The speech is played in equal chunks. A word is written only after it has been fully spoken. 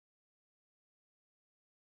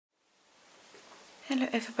Hello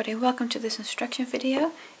everybody, welcome to this instruction video.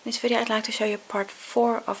 In this video I'd like to show you part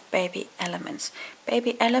 4 of Baby Elements.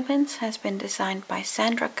 Baby Elements has been designed by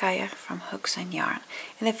Sandra Kaya from Hooks and Yarn.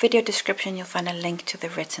 In the video description you'll find a link to the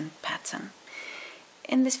written pattern.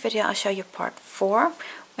 In this video I'll show you part 4,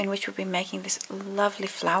 in which we'll be making this lovely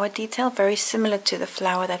flower detail, very similar to the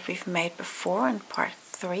flower that we've made before in part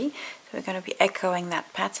 3. So we're going to be echoing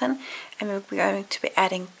that pattern, and we're going to be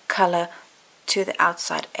adding color to the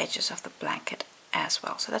outside edges of the blanket as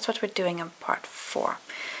well. So that's what we're doing in part 4.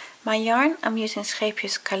 My yarn, I'm using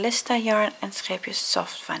Scheepjes Callista yarn and Scheepjes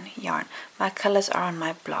Softvan yarn. My colors are on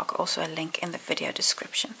my blog, also a link in the video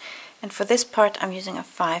description. And for this part I'm using a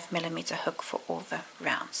 5mm hook for all the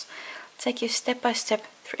rounds. I'll take you step by step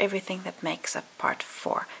through everything that makes up part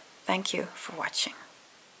 4. Thank you for watching.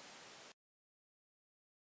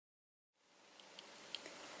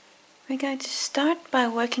 We're going to start by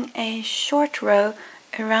working a short row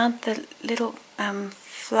around the little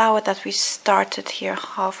flower that we started here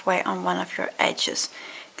halfway on one of your edges.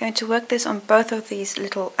 Going to work this on both of these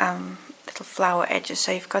little flower edges.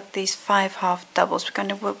 So you've got these 5 half doubles. We're going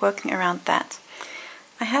to be working around that.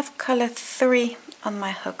 I have color 3 on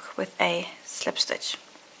my hook with a slip stitch,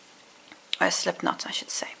 or a slip knot I should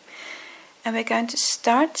say. And we're going to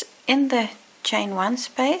start in the chain 1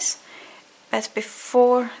 space. That's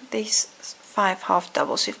before these 5 half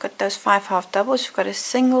doubles. So you've got those 5 half doubles, you've got a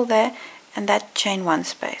single there, and that chain 1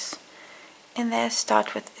 space. In there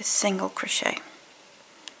start with a single crochet.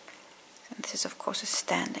 And this is of course a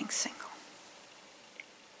standing single.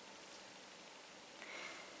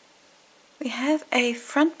 We have a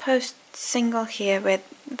front post single here where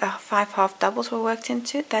the 5 half doubles were worked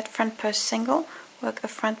into. That front post single, work a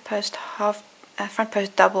front post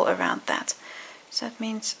double around that. So that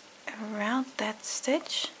means around that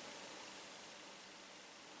stitch,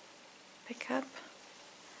 pick up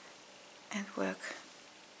and work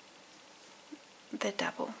the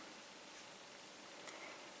double.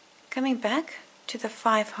 Coming back to the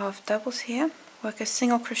 5 half doubles here, work a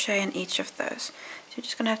single crochet in each of those. So you're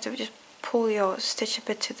just going to have to just pull your stitch a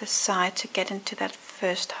bit to the side to get into that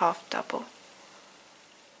first half double.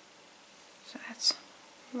 So that's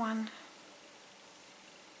 1,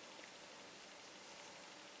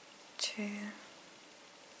 2,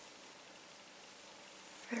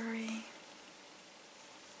 3,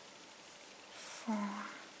 4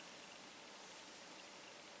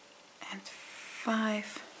 and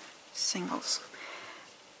 5 singles.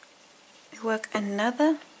 Work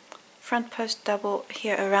another front post double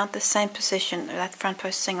here around the same position, that front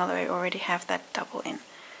post single that we already have that double in.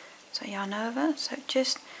 So yarn over, so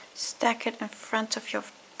just stack it in front of your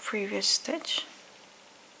previous stitch.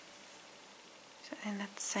 So in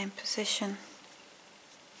that same position.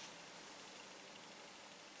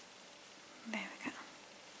 There we go.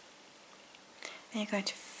 And you're going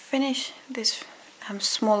to finish this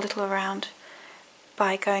small little round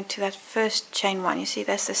by going to that first chain 1. You see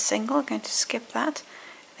there's the single, I'm going to skip that.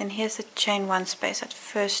 Then here's the chain 1 space, that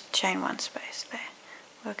first chain 1 space there.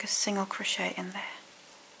 Work a single crochet in there.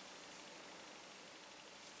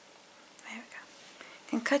 There we go. You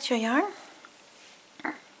can cut your yarn.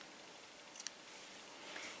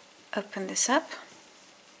 Open this up.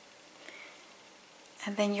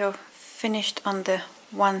 And then you're finished on the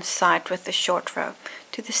one side with the short row.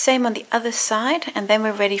 Do the same on the other side, and then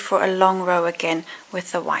we're ready for a long row again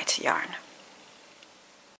with the white yarn.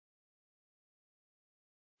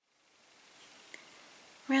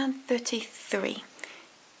 Round 33.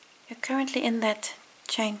 You're currently in that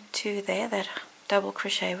chain 2 there, that double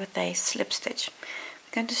crochet with a slip stitch.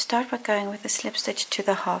 We're going to start by going with the slip stitch to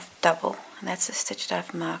the half double, and that's the stitch that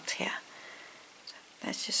I've marked here. So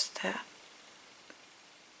that's just the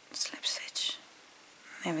slip stitch.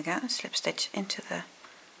 There we go, slip stitch into the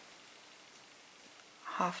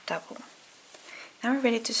half double. Now we're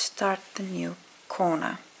ready to start the new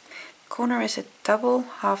corner. Corner is a double,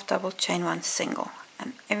 half double, chain 1 single,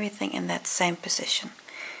 and everything in that same position.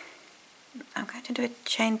 I'm going to do a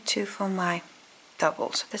chain 2 for my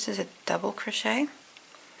double. So this is a double crochet,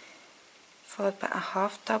 followed by a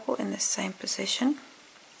half double in the same position,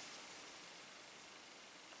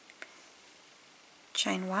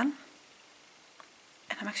 chain 1,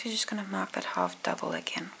 and I'm actually just going to mark that half double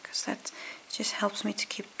again, because that just helps me to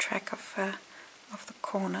keep track of the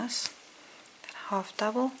corners. That half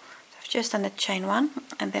double. So I've just done the chain 1,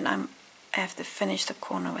 and then I have to finish the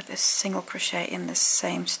corner with a single crochet in the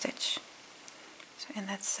same stitch. So in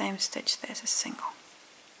that same stitch there's a single.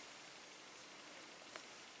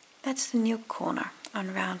 That's the new corner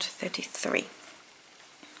on round 33.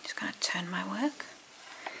 Just going to turn my work.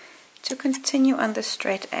 To continue on the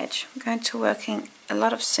straight edge, I'm going to working a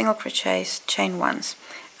lot of single crochets, chain ones,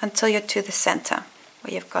 until you're to the center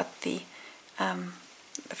where you've got the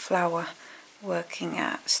flower working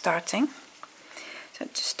starting. So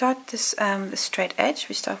to start this the straight edge,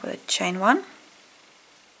 we start with a chain one,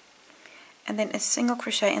 and then a single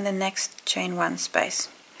crochet in the next chain one space.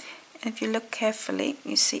 And if you look carefully,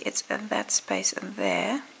 you see it's in that space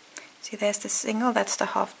there. See, there's the single, that's the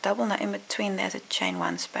half double. Now in between there's a chain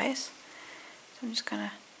one space. So I'm just going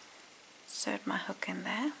to insert my hook in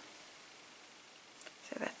there.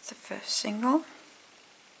 So that's the first single.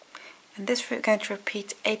 And this we're going to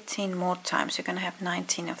repeat 18 more times. You're going to have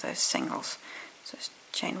 19 of those singles. So it's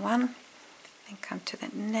chain one, then come to the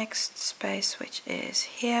next space, which is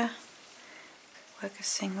here. Work a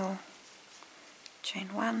single, chain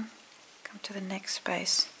one, come to the next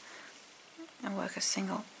space and work a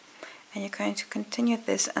single. And you're going to continue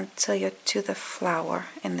this until you're to the flower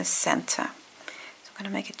in the center. So I'm going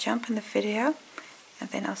to make a jump in the video, and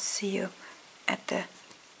then I'll see you at the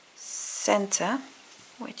center,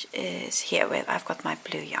 which is here where I've got my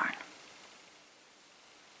blue yarn.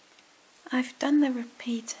 I've done the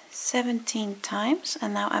repeat 17 times,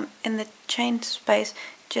 and now I'm in the chain space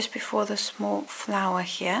just before the small flower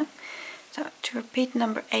here. So to repeat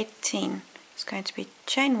number 18, it's going to be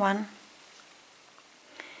chain one,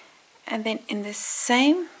 and then in the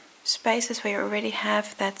same spaces where you already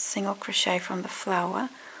have that single crochet from the flower,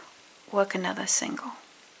 work another single.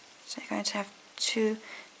 So you're going to have 2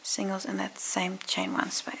 singles in that same chain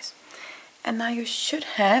one space. And now you should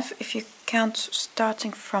have, if you count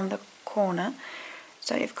starting from the corner,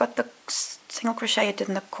 so you've got the single crochet you did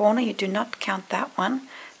in the corner, you do not count that one,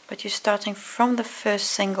 but you're starting from the first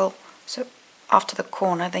single, so after the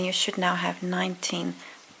corner, then you should now have 19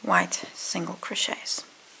 white single crochets.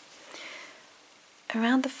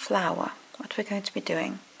 Around the flower, what we're going to be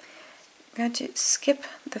doing, I'm going to skip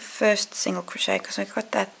the first single crochet because we've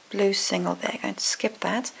got that blue single there. I'm going to skip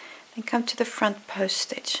that, then come to the front post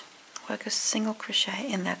stitch. Work a single crochet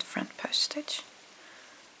in that front post stitch.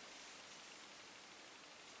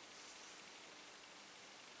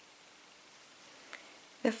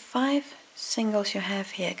 The 5 singles you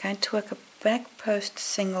have here, going to work a back post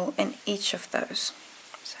single in each of those.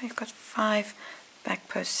 So you've got 5 back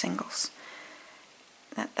post singles.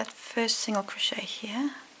 That first single crochet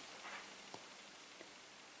here,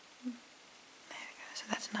 there we go, so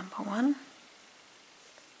that's number 1.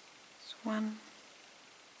 It's 1,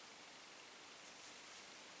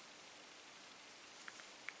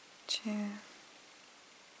 2,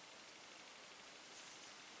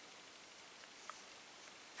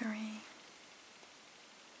 3,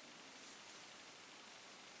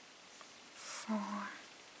 4,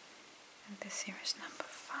 and this here is number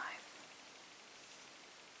 5.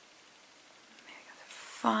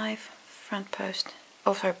 5 front post,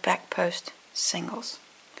 also back post singles.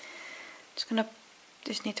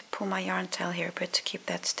 Just need to pull my yarn tail here a bit to keep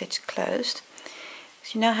that stitch closed.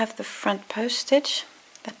 So you now have the front post stitch.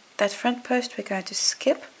 That front post we're going to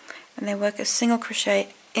skip, and then work a single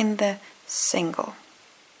crochet in the single.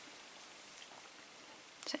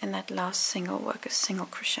 So in that last single, work a single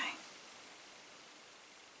crochet.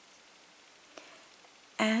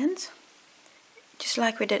 And just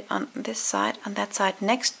like we did on this side, on that side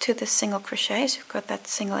next to the single crochet, so you've got that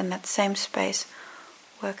single in that same space,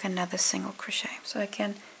 work another single crochet. So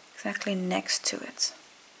again, exactly next to it.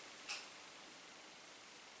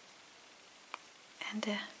 And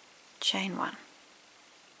a chain one.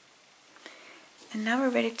 And now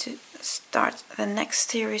we're ready to start the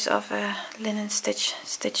next series of linen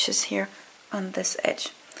stitches here on this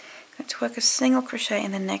edge. I'm going to work a single crochet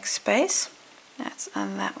in the next space. That's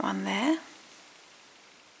on that one there.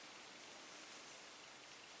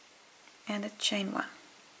 And a chain one.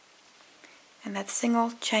 And that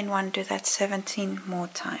single chain one, do that 17 more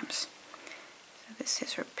times. So this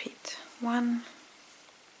is repeat 1,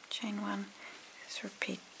 chain 1, this is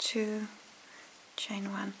repeat 2,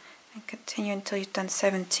 chain 1, and continue until you've done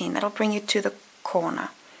 17. That'll bring you to the corner.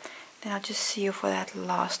 Then I'll just see you for that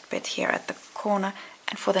last bit here at the corner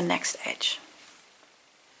and for the next edge.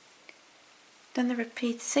 Then the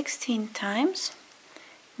repeat 16 times.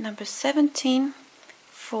 Number 17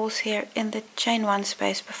 falls here in the chain 1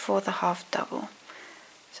 space before the half double.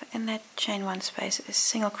 So in that chain 1 space is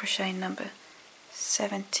single crochet number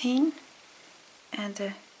 17 and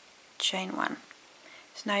a chain 1.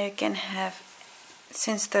 So now you again have,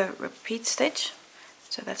 since the repeat stitch,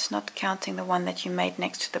 so that's not counting the one that you made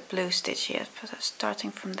next to the blue stitch here, but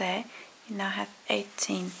starting from there you now have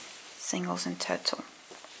 18 singles in total.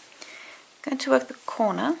 I'm going to work the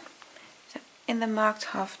corner. So in the marked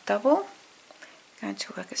half double, going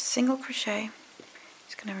to work a single crochet.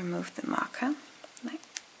 Just going to remove the marker.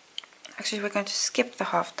 Actually, we're going to skip the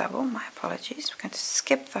half double. My apologies. We're going to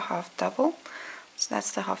skip the half double. So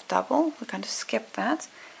that's the half double. We're going to skip that.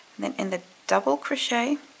 And then in the double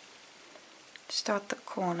crochet, start the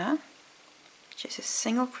corner, which is a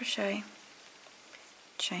single crochet,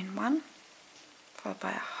 chain 1, followed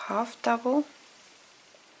by a half double,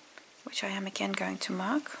 which I am again going to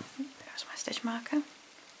mark. There's my stitch marker. I'm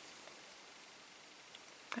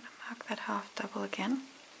going to mark that half double again,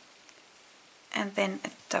 and then a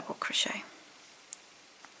double crochet.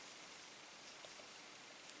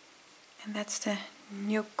 And that's the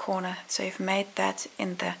new corner, so you've made that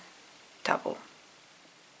in the double.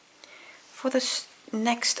 For the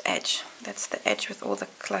next edge, that's the edge with all the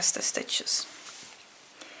cluster stitches,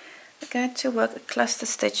 we're going to work a cluster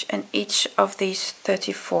stitch in each of these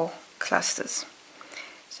 34 clusters.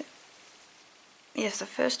 So here's the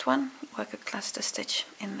first one, work a cluster stitch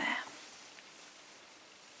in there.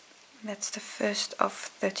 That's the first of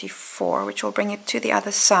 34, which will bring it to the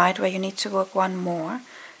other side where you need to work one more,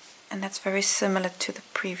 and that's very similar to the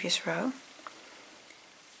previous row.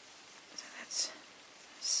 So that's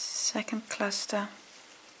second cluster,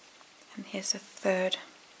 and here's a third.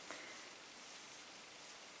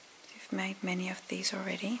 You've made many of these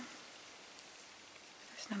already.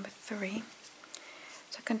 That's number 3.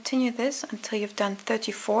 So continue this until you've done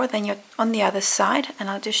 34, then you're on the other side, and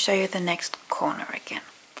I'll just show you the next corner again.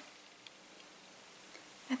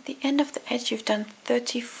 At the end of the edge, you've done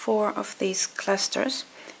 34 of these clusters,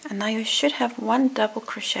 and now you should have one double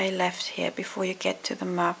crochet left here before you get to the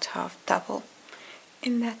marked half double.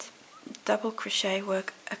 In that double crochet,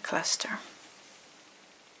 work a cluster.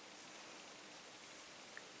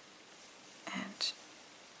 And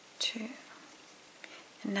 2.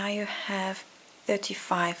 And now you have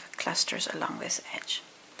 35 clusters along this edge.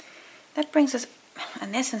 That brings us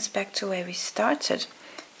in essence back to where we started.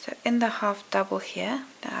 So in the half double here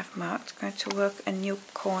that I've marked, I'm going to work a new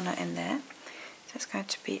corner in there. So it's going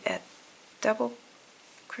to be a double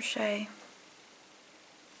crochet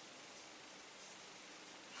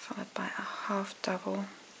followed by a half double,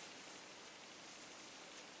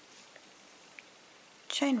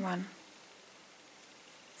 chain 1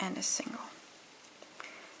 and a single.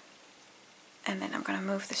 And then I'm going to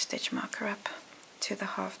move the stitch marker up to the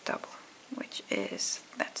half double, which is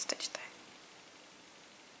that stitch there.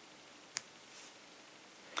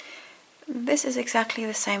 This is exactly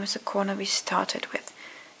the same as the corner we started with.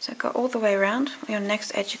 So go all the way around. On your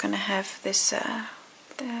next edge you're going to have this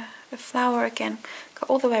the flower again. Go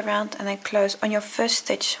all the way around and then close on your first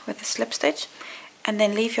stitch with a slip stitch, and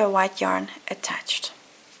then leave your white yarn attached.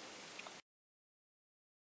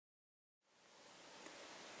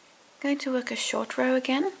 Going to work a short row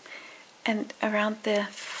again, and around the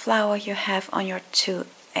flower you have on your 2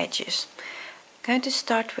 edges. Going to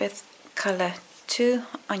start with color 2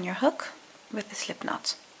 on your hook with the slip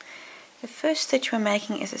knot. The first stitch we're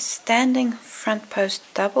making is a standing front post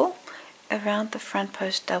double around the front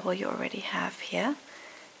post double you already have here,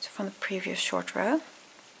 so from the previous short row.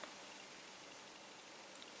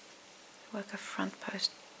 Work a front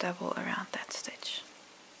post double around that stitch.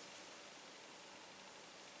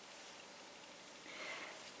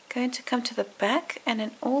 Going to come to the back, and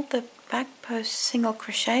in all the back post single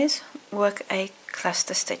crochets work a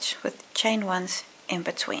cluster stitch with chain 1s in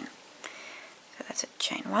between. So that's a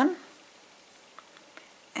chain 1,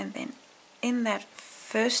 and then in that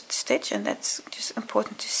first stitch, and that's just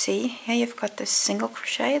important to see, here you've got this single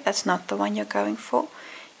crochet, that's not the one you're going for.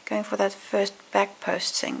 You're going for that first back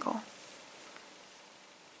post single.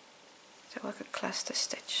 So work a cluster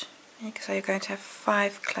stitch. So you're going to have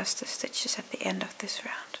 5 cluster stitches at the end of this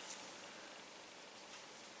round.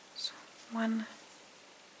 So 1,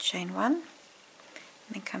 chain 1, and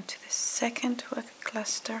then come to the second, work a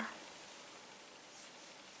cluster,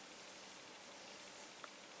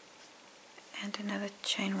 and another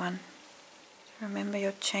chain 1. Remember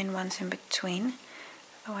your chain 1s in between,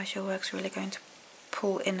 otherwise your work's really going to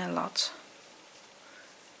pull in a lot.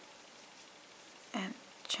 And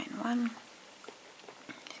chain 1,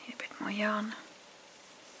 need a bit more yarn,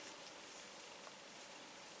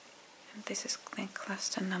 and this is then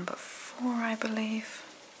cluster number 4, I believe.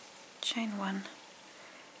 Chain 1,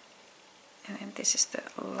 and then this is the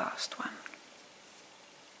last one.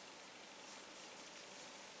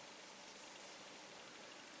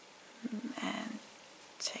 And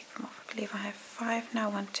take them off. I believe I have 5 now.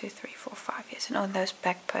 1, 2, 3, 4, 5. Yes, and on those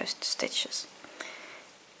back post stitches.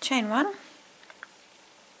 Chain 1,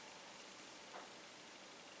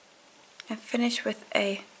 and finish with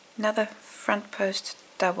another front post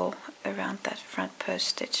double around that front post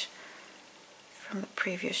stitch from the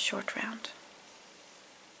previous short round.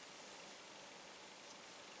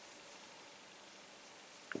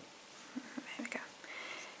 There we go.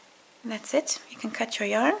 And that's it. You can cut your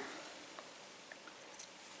yarn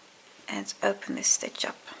and open this stitch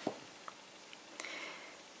up.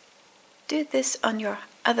 Do this on your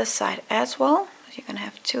other side as well. You're going to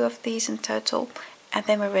have 2 of these in total, and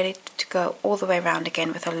then we're ready to go all the way around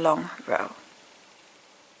again with a long row.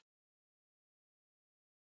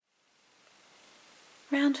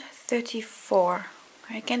 Round 34.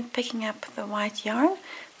 We're again picking up the white yarn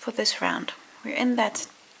for this round. We're in that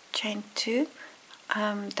chain 2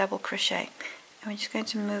 double crochet, and we're just going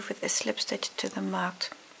to move with a slip stitch to the marked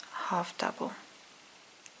half double.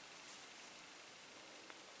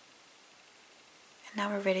 And now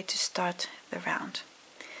we're ready to start the round.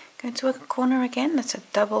 Going to work a corner again. That's a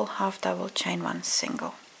double, half double, chain 1,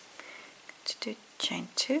 single. Going to do chain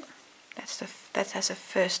 2. That has a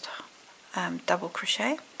first double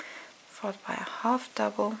crochet, followed by a half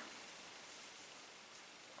double.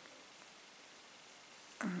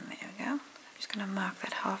 And there we go. I'm just going to mark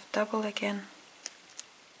that half double again.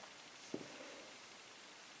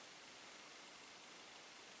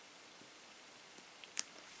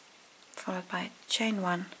 Followed by a chain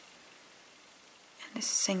 1 and a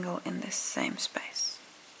single in this same space,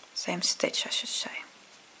 same stitch I should say.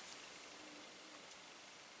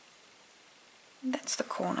 That's the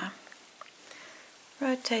corner.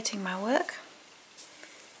 Rotating my work.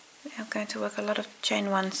 I'm going to work a lot of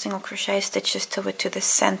chain 1 single crochet stitches till we're to the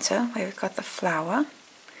center where we've got the flower.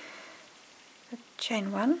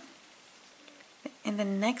 Chain 1. In the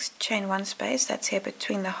next chain 1 space, that's here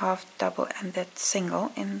between the half double and that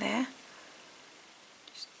single in there.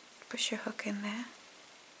 Just push your hook in there.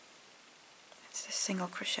 That's the single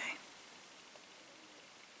crochet.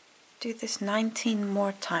 Do this 19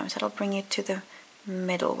 more times. That'll bring you to the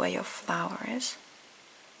middle where your flower is.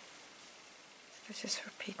 Let's just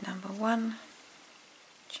repeat number 1,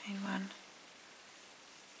 chain 1,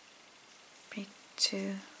 repeat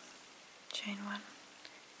 2, chain 1,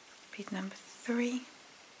 repeat number 3,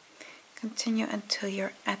 continue until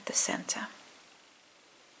you're at the center.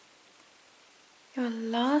 Your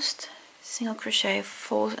last single crochet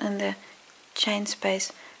falls in the chain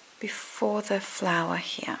space before the flower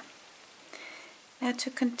here. Now to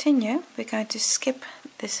continue, we're going to skip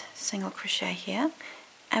this single crochet here,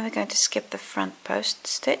 and we're going to skip the front post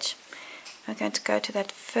stitch. We're going to go to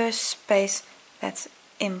that first space that's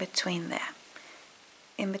in between there,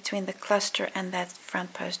 in between the cluster and that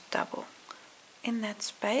front post double. In that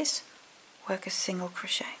space, work a single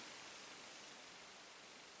crochet.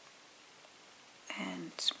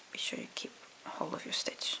 And be sure you keep hold of your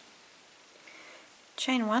stitch.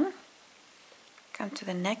 Chain 1, come to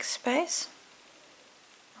the next space,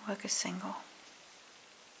 work a single.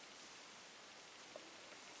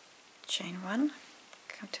 Chain 1,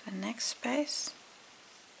 come to the next space,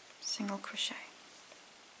 single crochet.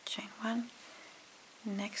 Chain 1,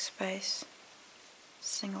 next space,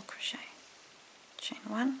 single crochet. Chain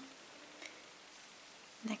 1,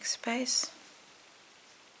 next space,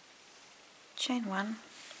 chain 1. I'm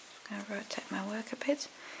going to rotate my work a bit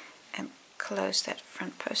and close that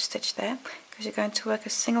front post stitch there, because you're going to work a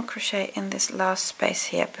single crochet in this last space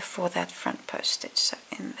here before that front post stitch, so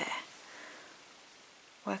in there.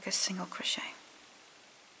 Work a single crochet.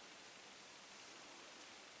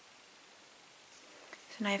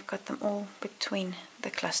 So now you've got them all between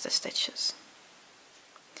the cluster stitches.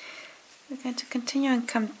 We're going to continue and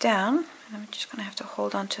come down, and I'm just going to have to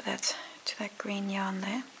hold on to that green yarn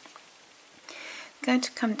there. We're going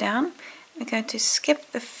to come down, we're going to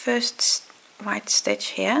skip the first white stitch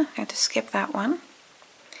here, I'm going to skip that one,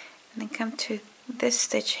 and then come to this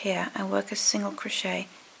stitch here and work a single crochet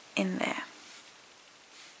in there.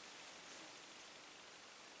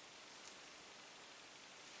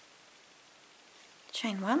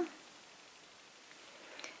 Chain 1,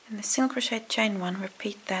 and the single crochet chain 1,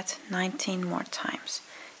 repeat that 19 more times,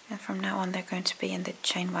 and from now on they're going to be in the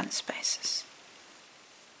chain 1 spaces.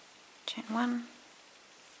 Chain 1,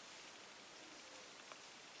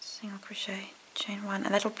 single crochet, chain 1,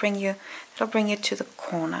 and that'll bring you to the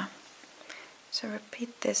corner. So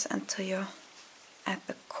repeat this until you're at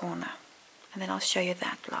the corner, and then I'll show you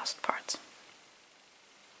that last part.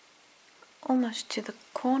 Almost to the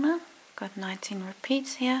corner. Got 19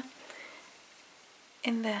 repeats here.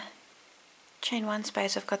 In the chain 1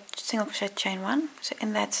 space I've got single crochet chain 1, so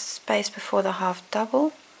in that space before the half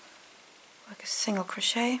double, work a single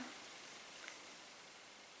crochet,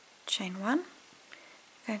 chain 1. I'm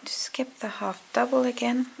going to skip the half double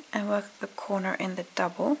again and work the corner in the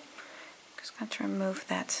double. I'm just going to remove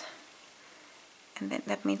that and then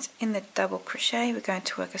that means in the double crochet we're going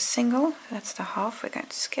to work a single, that's the half, we're going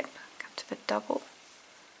to skip, come to the double,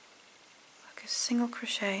 work a single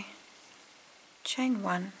crochet, chain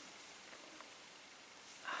 1,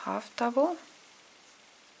 a half double,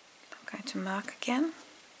 I'm going to mark again.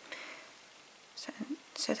 So in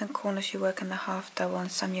certain corners you work in the half double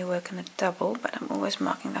and some you work in the double, but I'm always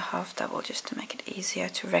marking the half double just to make it easier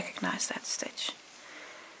to recognize that stitch.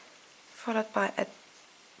 Followed by a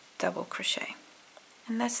double crochet,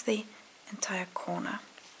 and that's the entire corner.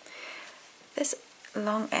 This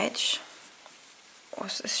long edge, or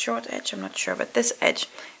a short edge, I'm not sure, but this edge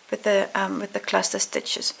with the cluster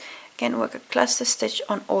stitches, again work a cluster stitch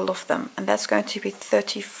on all of them, and that's going to be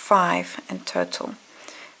 35 in total.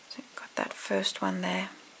 So you've got that first one there,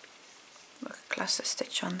 work a cluster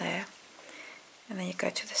stitch on there, and then you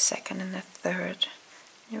go to the second and the third,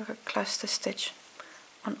 you work a cluster stitch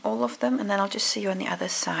on all of them, and then I'll just see you on the other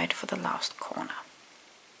side for the last corner.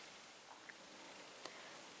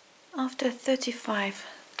 After 35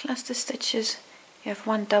 cluster stitches you have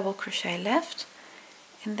one double crochet left.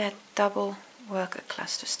 In that double, work a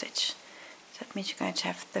cluster stitch. So that means you're going to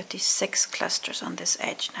have 36 clusters on this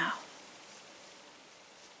edge now.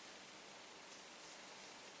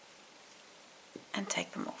 And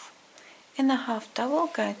take them off. In the half double,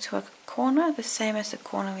 going to work a corner, the same as the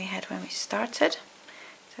corner we had when we started.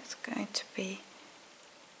 So it's going to be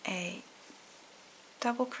a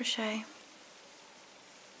double crochet,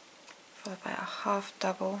 followed by a half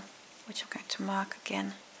double, which I'm going to mark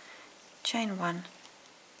again, chain 1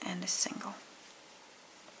 and a single.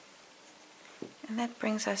 And that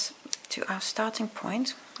brings us to our starting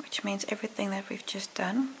point, which means everything that we've just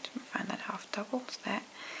done, let me find that half double, it's there,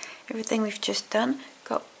 everything we've just done,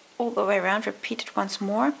 go all the way around, repeat it once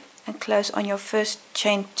more, and close on your first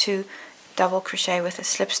chain 2 double crochet with a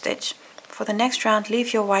slip stitch. For the next round,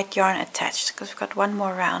 leave your white yarn attached, because we've got one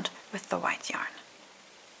more round with the white yarn.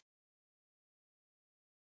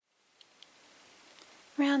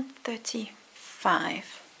 Round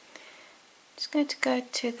 35. Just going to go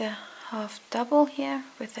to the half double here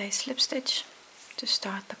with a slip stitch to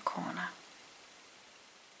start the corner.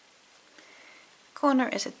 Corner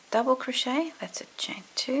is a double crochet, that's a chain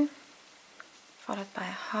 2, followed by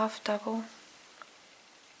a half double,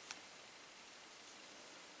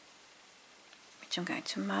 which I'm going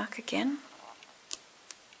to mark again,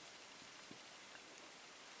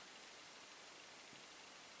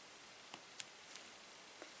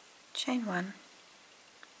 chain 1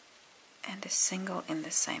 and a single in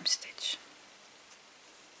the same stitch.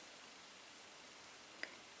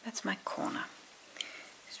 That's my corner.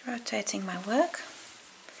 Just rotating my work.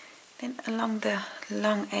 Then along the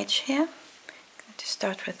long edge here, I'm going to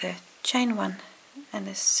start with a chain 1 and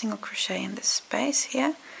a single crochet in the space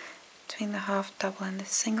here between the half double and the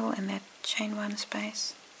single in that chain 1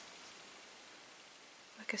 space.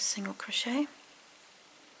 Work a single crochet.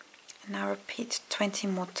 And now repeat 20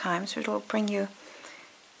 more times, so it will bring you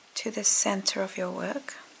to the center of your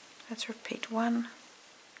work. Let's repeat 1,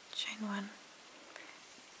 chain 1,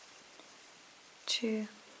 2,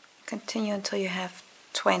 continue until you have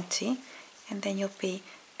 20, and then you'll be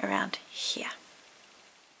around here.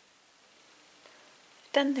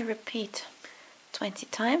 Then the repeat 20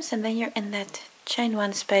 times, and then you're in that chain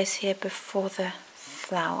 1 space here before the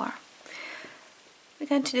flower. What we're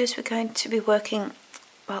going to do is we're going to be working,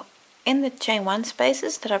 well, in the chain 1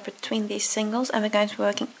 spaces that are between these singles, and we're going to be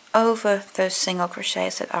working over those single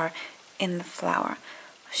crochets that are in the flower.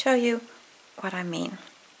 I'll show you what I mean.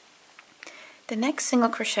 The next single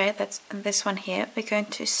crochet, that's this one here, we're going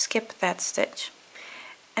to skip that stitch,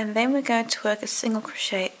 and then we're going to work a single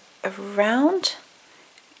crochet around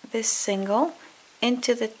this single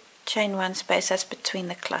into the chain 1 space that's between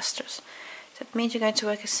the clusters. So it means you're going to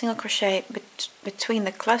work a single crochet between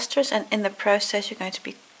the clusters, and in the process you're going to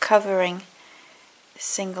be covering the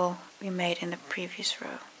single we made in the previous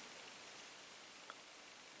row.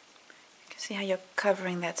 You can see how you're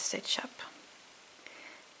covering that stitch up.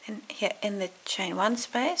 Then here in the chain 1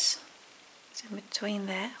 space, so in between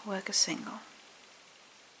there, work a single.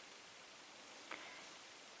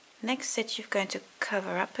 Next stitch you're going to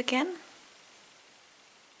cover up again,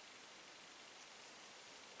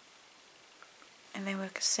 and then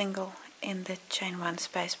work a single in the chain 1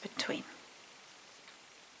 space between.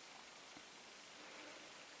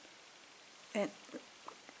 Then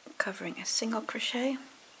covering a single crochet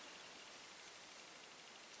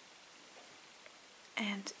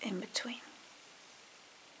and in between.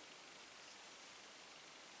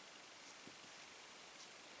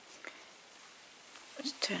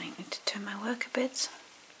 Just need to turn my work a bit.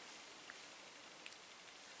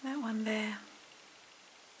 That one there.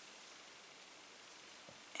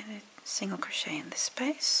 and a single crochet in the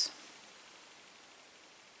space,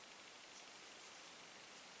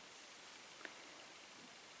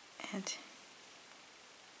 and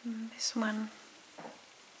this one,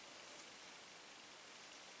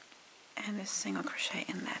 and a single crochet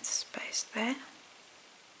in that space there,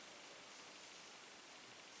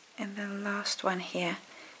 and the last one here,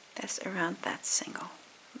 that's around that single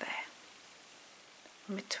there,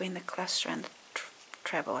 in between the cluster and the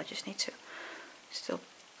treble. I just need to still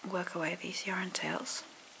work away these yarn tails,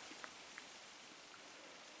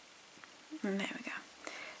 and there we go.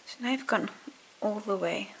 So now I've gone all the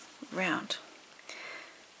way round.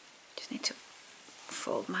 Just need to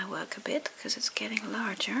fold my work a bit because it's getting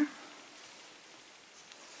larger.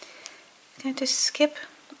 I'm going to skip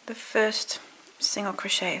the first single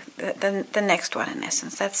crochet, the next one in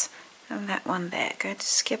essence, that's that one there. Going to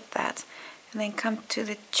skip that and then come to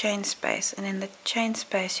the chain space, and in the chain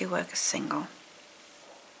space you work a single.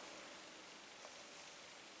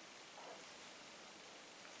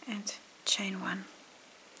 And chain one.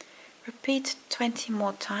 Repeat 20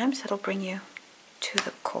 more times, that'll bring you to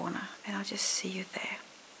the corner, and I'll just see you there.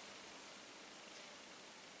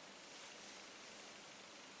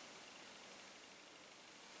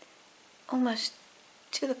 Almost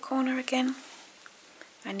to the corner again.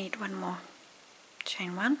 I need one more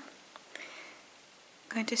chain one.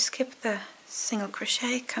 I'm going to skip the single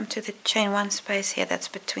crochet, come to the chain one space here, that's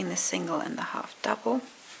between the single and the half double.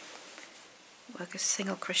 Work a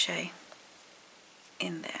single crochet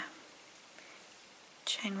in there.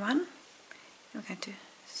 Chain one. I'm going to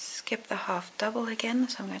skip the half double again,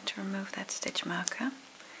 so I'm going to remove that stitch marker.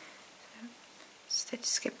 So,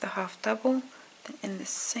 skip the half double. Then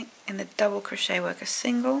in the double crochet work a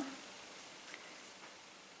single,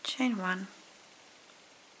 chain one,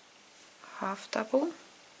 half double,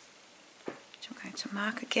 which I'm going to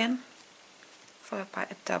mark again, followed by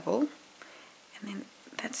a double, and then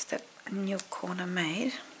that's the new corner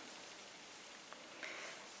made.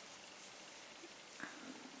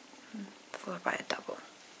 Followed by a double.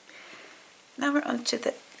 Now we're on to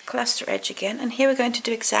the cluster edge again, and here we're going to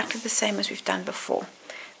do exactly the same as we've done before.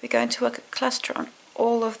 We're going to work a cluster on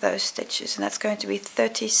all of those stitches, and that's going to be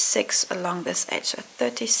 36 along this edge. So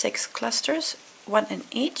 36 clusters, one in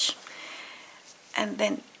each, and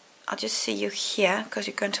then I'll just see you here because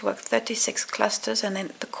you're going to work 36 clusters, and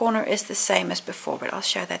then the corner is the same as before, but I'll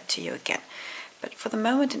show that to you again. But for the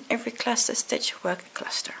moment, in every cluster stitch, work a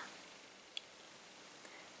cluster.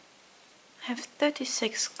 I have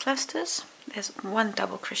 36 clusters. There's one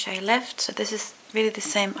double crochet left, so this is really the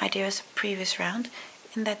same idea as the previous round.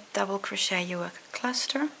 In that double crochet you work a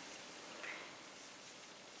cluster,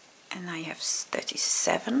 and now you have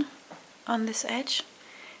 37 on this edge.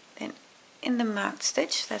 Then in the marked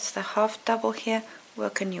stitch, that's the half double here,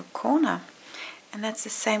 work a new corner, and that's the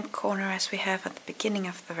same corner as we have at the beginning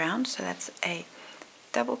of the round. So that's a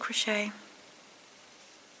double crochet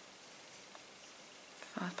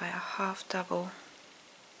followed by a half double,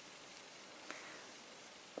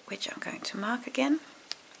 which I'm going to mark again.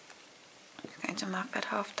 I'm going to mark that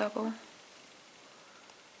half double,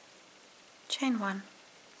 chain one,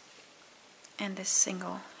 and a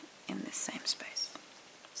single in the same space,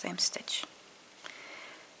 same stitch.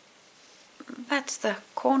 That's the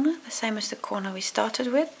corner, the same as the corner we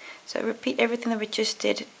started with. So repeat everything that we just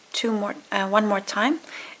did one more time,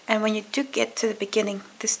 and when you do get to the beginning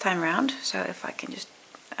this time round, so if I can just,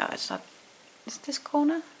 it's not, is this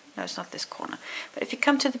corner? No, it's not this corner. But if you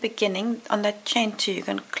come to the beginning on that chain 2, you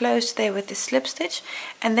can close there with the slip stitch,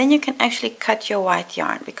 and then you can actually cut your white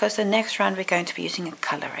yarn, because the next round we're going to be using a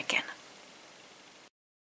color again.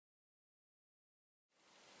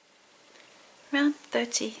 Round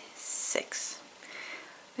 36.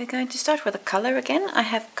 We're going to start with a color again. I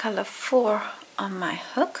have color 4 on my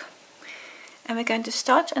hook, and we're going to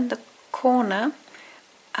start in the corner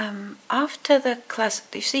after the cluster.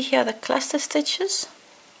 Do you see here the cluster stitches?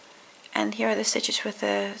 And here are the stitches with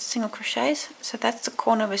the single crochets. So that's the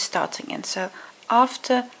corner we're starting in. So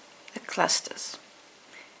after the clusters,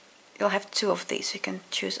 you'll have 2 of these. You can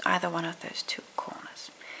choose either one of those 2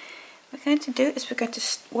 corners. What we're going to do is we're going to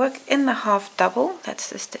work in the half double. That's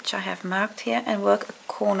the stitch I have marked here, and work a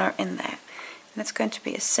corner in there. And it's going to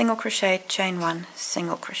be a single crochet, chain 1,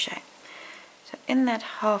 single crochet. So in that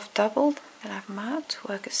half double that I've marked,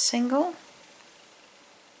 work a single,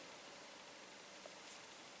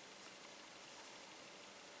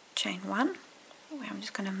 chain 1. I'm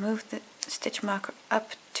just going to move the stitch marker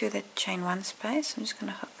up to the chain 1 space. I'm just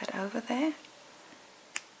going to hook that over there,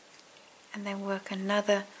 and then work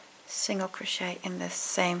another single crochet in the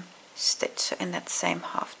same stitch, so in that same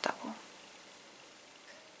half double.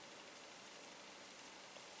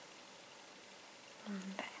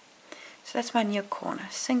 So that's my new corner.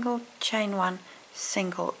 Single, chain one,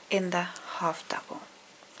 single in the half double.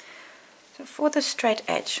 So for the straight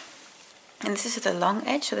edge, and this is the long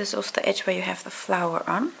edge, so this is also the edge where you have the flower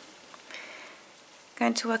on.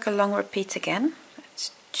 Going to work a long repeat again.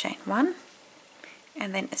 That's chain one,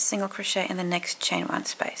 and then a single crochet in the next chain one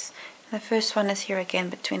space. And the first one is here again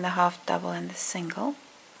between the half double and the single.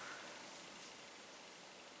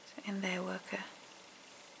 So in there work a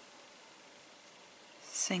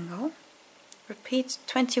single. Repeat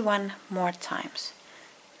 21 more times.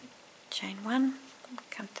 Chain one,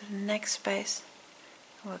 come to the next space,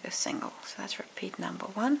 work a single. So that's repeat number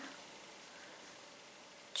one.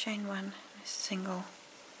 Chain one, a single.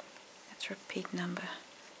 That's repeat number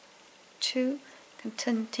two.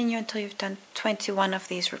 Continue until you've done 21 of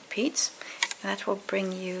these repeats, and that will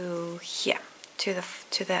bring you here to the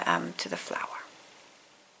flower.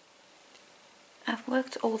 I've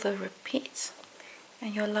worked all the repeats,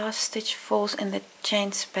 and your last stitch falls in the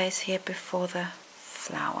chain space here before the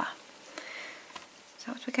flower.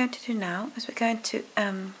 So what we're going to do now is we're going to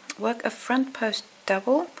work a front post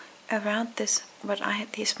double around this,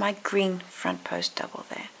 here's my green front post double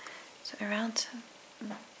there. So around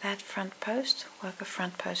that front post, work a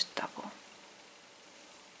front post double.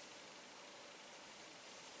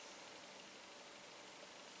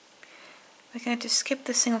 We're going to skip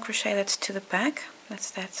the single crochet that's to the back, that's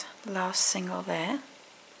that last single there,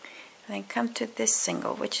 and then come to this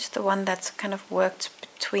single, which is the one that's kind of worked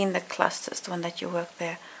between the clusters, the one that you work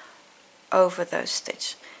there over those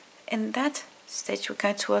stitches. In that stitch we're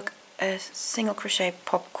going to work a single crochet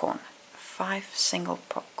popcorn, 5 single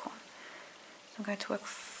popcorn. So I'm going to work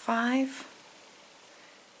 5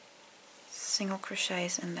 single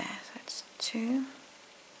crochets in there. So that's 2,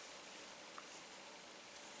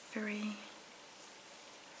 3,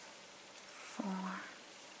 4,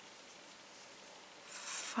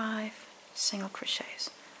 5 single crochets.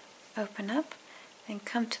 Open up, then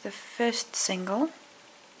come to the first single,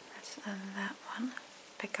 that's that one,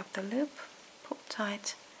 pick up the loop, pull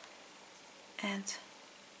tight and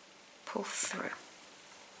pull through.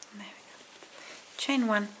 There we go. Chain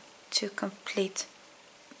one to complete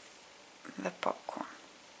the popcorn.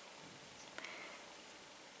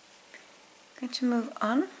 Going to move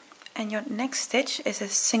on, and your next stitch is a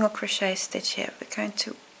single crochet stitch here. We're going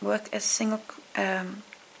to work a single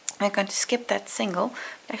we're going to skip that single,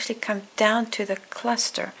 actually come down to the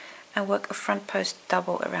cluster and work a front post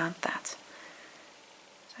double around that.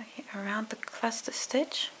 So here around the cluster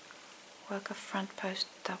stitch, work a front post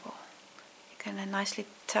double. You can then nicely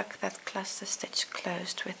tuck that cluster stitch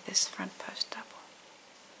closed with this front post double.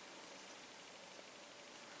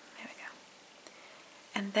 There we go.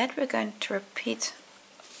 And that we're going to repeat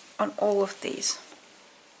on all of these.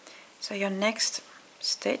 So your next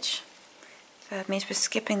stitch, so that means we're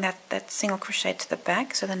skipping that single crochet to the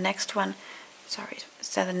back. So the next one, so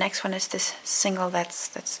the next one is this single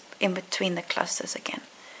that's in between the clusters again.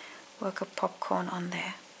 Work a popcorn on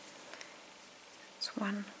there. It's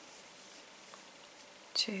 1,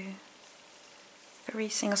 2, 3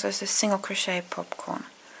 singles. So it's a single crochet popcorn.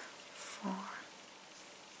 4,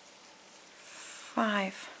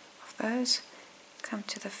 5 of those. Come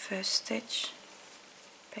to the first stitch,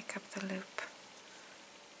 pick up the loop,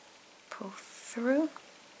 pull through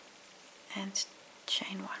and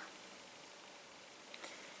chain one.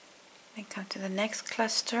 Then come to the next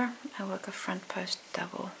cluster and work a front post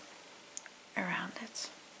double around it.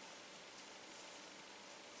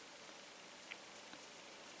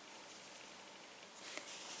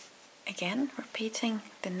 Again, repeating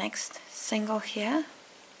the next single here,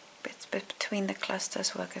 but between the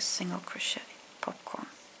clusters work a single crochet popcorn.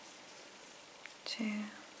 2,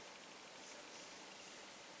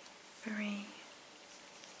 3,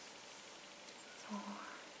 4,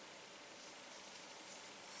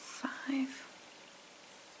 5.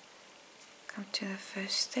 Come to the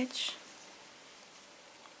first stitch,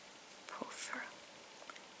 pull through,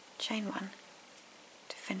 chain one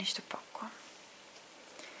to finish the popcorn.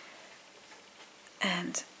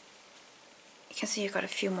 And you can see you've got a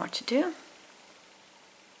few more to do.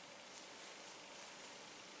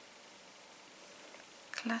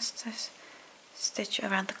 Clusters, stitch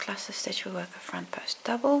around the cluster stitch, we work a front post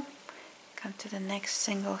double. Come to the next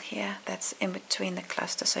single here that's in between the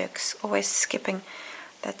cluster, so you're always skipping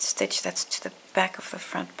that stitch that's to the back of the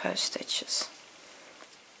front post stitches.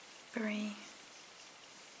 3,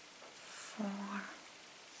 4,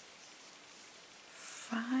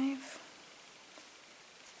 5.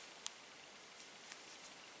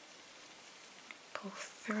 Pull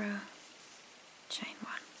through, chain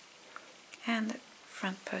one, and the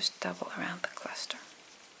front post double around the cluster.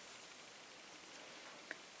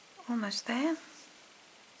 Almost there.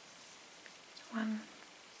 1,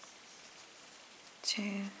 2,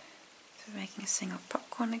 so making a single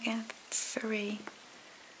popcorn again. 3,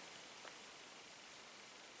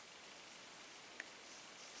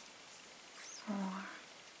 4,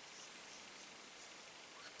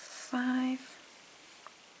 5,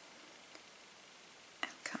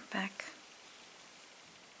 and come back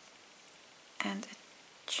and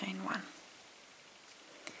chain 1.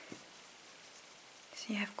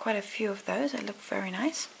 So you have quite a few of those. They look very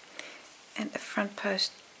nice. And a front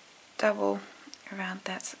post double around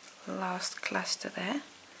that last cluster there.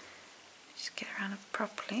 Just get around it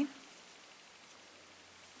properly.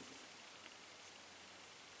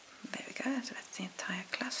 There we go, so that's the entire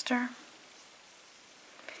cluster.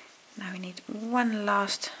 Now we need one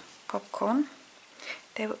last popcorn.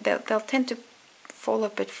 They'll tend to fall a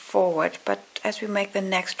bit forward, but as we make the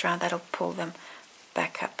next round, that'll pull them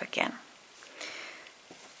back up again.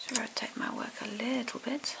 So rotate my work a little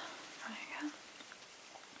bit. There we go.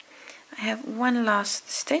 I have one last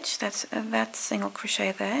stitch. That's that single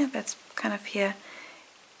crochet there. That's kind of here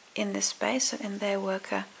in this space. So in there,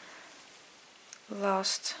 work a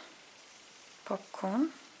last popcorn.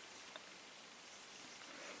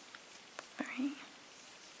 3,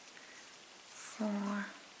 4,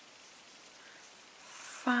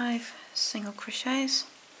 5 single crochets.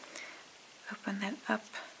 Open that up.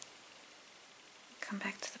 Come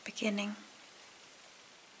back to the beginning.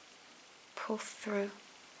 Pull through.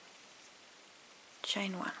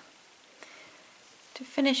 Chain 1. To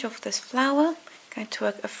finish off this flower, I'm going to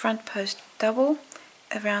work a front post double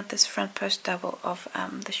around this front post double of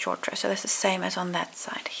the short dress. So that's the same as on that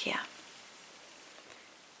side here.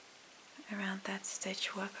 Around that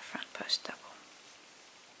stitch, work a front post double.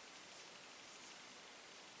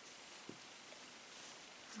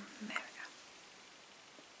 There we go.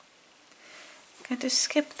 I'm going to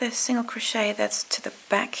skip the single crochet that's to the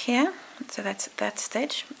back here, so that's that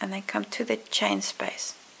stitch, and then come to the chain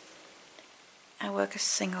space and work a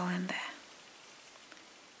single in there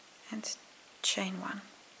and chain 1.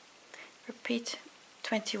 Repeat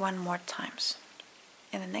 21 more times.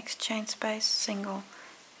 In the next chain space, single,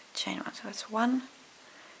 chain 1. So that's 1.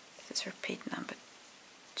 This is repeat number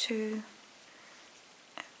 2,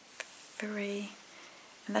 3,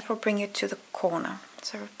 and that will bring you to the corner.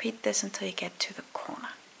 So repeat this until you get to the corner.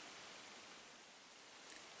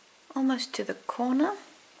 Almost to the corner,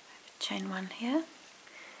 chain 1 here,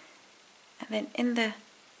 and then in the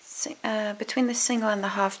between the single and the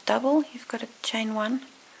half double, you've got a chain 1,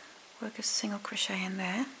 work a single crochet in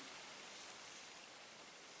there,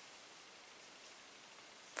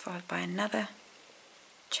 followed by another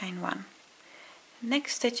chain 1.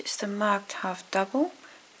 Next stitch is the marked half double.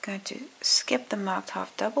 I'm going to skip the marked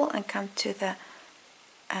half double and come to the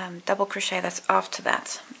double crochet that's after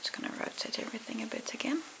that. I'm just going to rotate everything a bit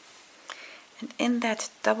again. And in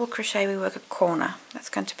that double crochet we work a corner. That's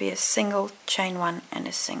going to be a single, chain 1 and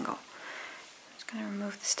a single. I'm just going to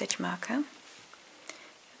remove the stitch marker.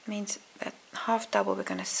 It means that half double we're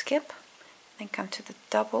going to skip, then come to the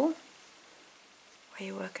double where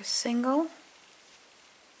you work a single,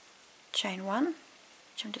 chain 1,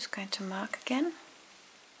 which I'm just going to mark again,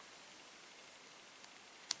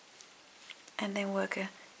 and then work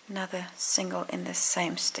another single in the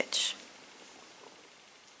same stitch.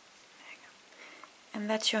 And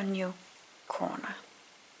that's your new corner.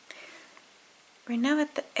 We're now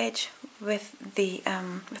at the edge with the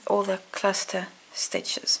with all the cluster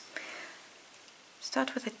stitches.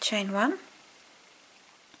 Start with a chain 1,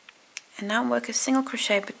 and now work a single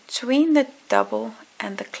crochet between the double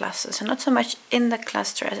and the cluster. So not so much in the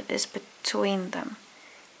cluster as it is between them.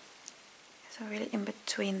 So really in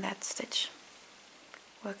between that stitch,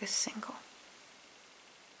 work a single,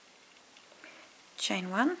 chain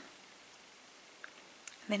 1.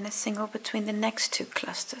 Then a single between the next two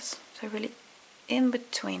clusters. So really in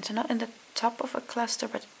between. So not in the top of a cluster,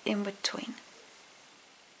 but in between.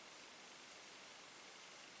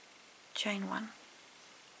 Chain 1.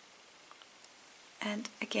 And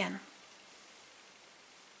again.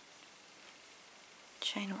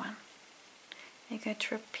 Chain 1. You're going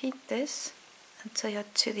to repeat this until you're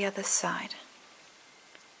to the other side.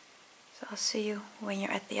 So I'll see you when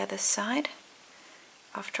you're at the other side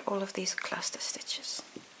after all of these cluster stitches.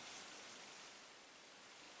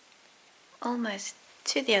 Almost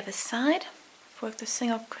to the other side. I've worked a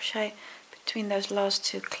single crochet between those last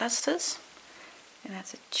two clusters, and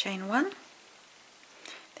that's a chain 1.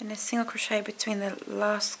 Then a single crochet between the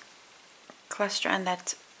last cluster and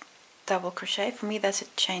that double crochet. For me that's a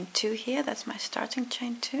chain 2 here, that's my starting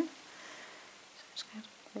chain 2. So I'm just going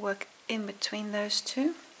to work in between those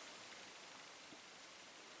two.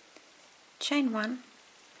 chain 1,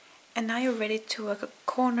 and now you're ready to work a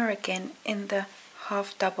corner again in the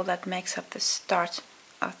half double that makes up the start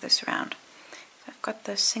of this round. So I've got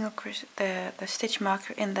the the stitch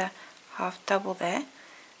marker in the half double there.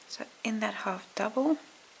 So in that half double, I'm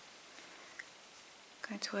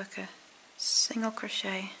going to work a single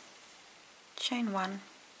crochet, chain 1,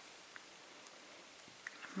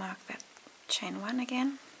 mark that chain 1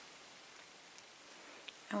 again,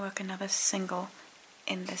 and work another single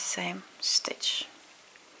in the same stitch.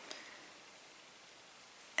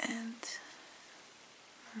 And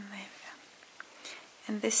there we go.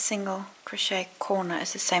 And this single crochet corner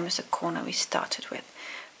is the same as the corner we started with.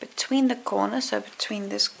 Between the corner, so between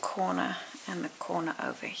this corner and the corner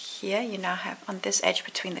over here, you now have on this edge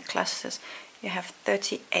between the clusters, you have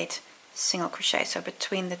 38 single crochet, so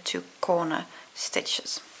between the two corner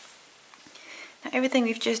stitches. Now everything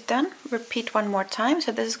we've just done, repeat one more time.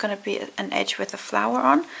 So this is going to be an edge with a flower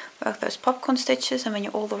on. Work those popcorn stitches, and when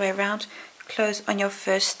you're all the way around, close on your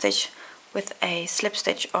first stitch with a slip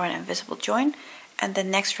stitch or an invisible join, and the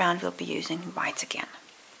next round we'll be using white again.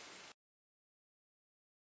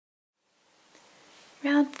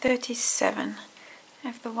 Round 37. I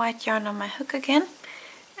have the white yarn on my hook again,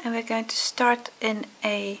 and we're going to start in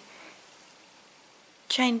a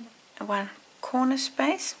chain 1 corner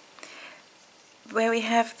space where we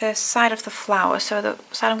have the side of the flower. So the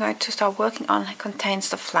side I'm going to start working on contains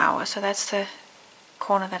the flower, so that's the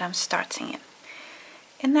corner that I'm starting in.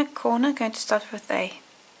 In that corner, I'm going to start with a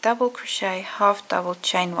double crochet, half double,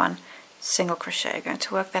 chain 1, single crochet. I'm going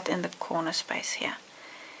to work that in the corner space here.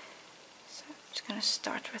 So I'm just going to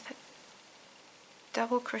start with a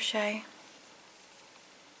double crochet,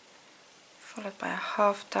 followed by a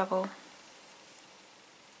half double,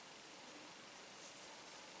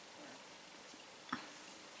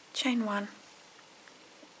 chain 1,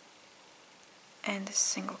 and a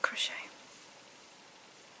single crochet.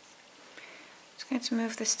 I'm going to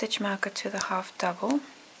move the stitch marker to the half double,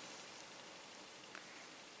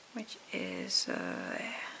 which is there.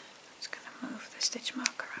 I'm just going to move the stitch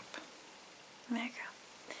marker up. There you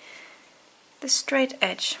go. The straight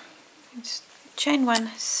edge. Just chain 1,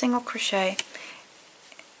 single crochet,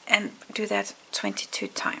 and do that 22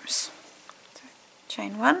 times. So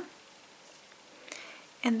chain 1.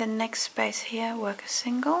 In the next space here, work a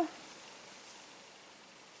single.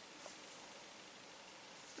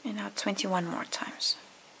 And now 21 more times.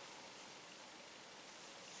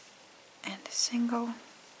 And a single.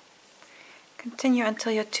 Continue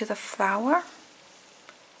until you're to the flower.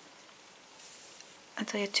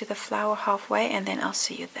 Until you're to the flower halfway, and then I'll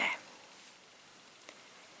see you there.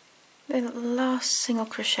 The last single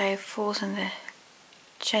crochet falls in the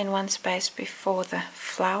chain 1 space before the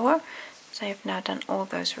flower. So I've now done all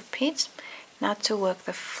those repeats. Now to work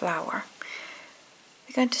the flower.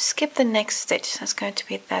 We're going to skip the next stitch. That's going to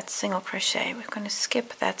be that single crochet. We're going to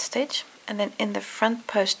skip that stitch, and then in the front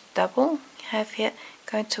post double you have here,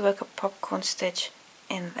 going to work a popcorn stitch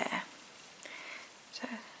in there. So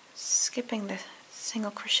skipping the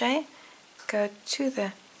single crochet, go to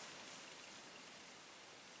the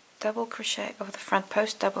double crochet over the front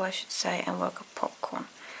post double, I should say, and work a popcorn.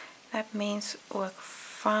 That means work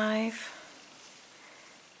 5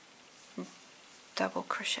 double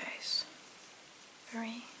crochets.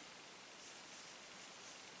 3,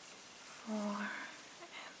 4,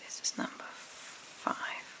 and this is number 5.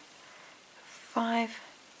 5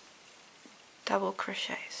 double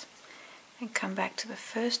crochets, and come back to the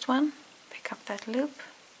first one, pick up that loop,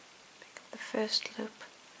 pick up the first loop,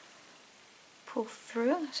 pull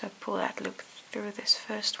through, so pull that loop through this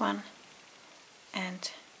first one,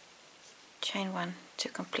 and chain 1 to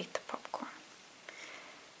complete the popcorn.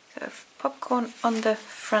 So popcorn on the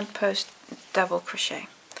front post double crochet.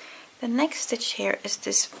 The next stitch here is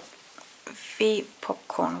this V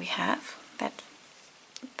popcorn we have,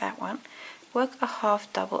 that one. Work a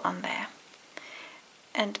half double on there,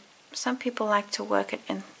 and some people like to work it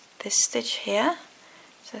in this stitch here,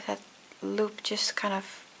 so that loop just kind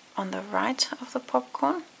of on the right of the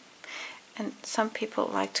popcorn, and some people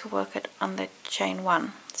like to work it on the chain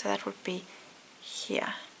 1, so that would be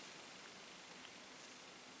here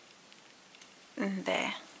and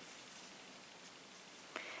there,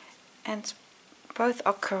 and both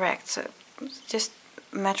are correct, so it's just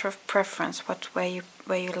a matter of preference where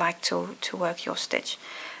you like to work your stitch.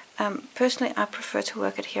 Personally, I prefer to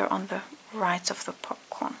work it here on the right of the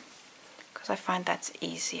popcorn, because I find that's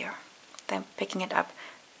easier than picking it up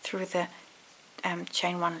through the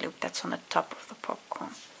chain 1 loop that's on the top of the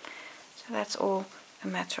popcorn. So that's all a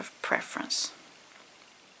matter of preference.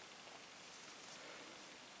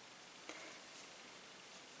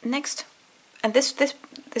 Next, and this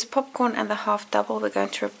popcorn and the half double, we're going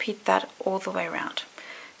to repeat that all the way around.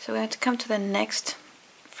 So we're going to come to the next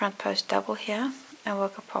front post double here and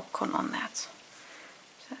work a popcorn on that. So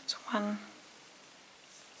that's 1,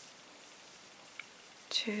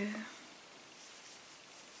 2,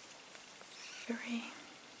 3,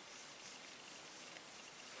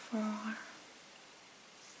 4,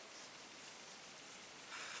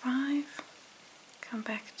 5. Come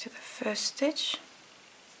back to the first stitch,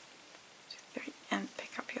 2, 3, and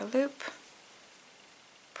pick up your loop,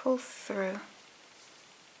 pull through,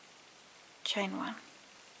 chain 1,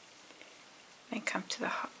 then come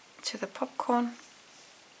to the popcorn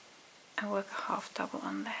and work a half double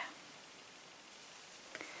on there.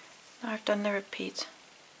 Now I've done the repeat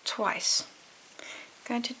twice.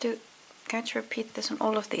 I'm going to repeat this on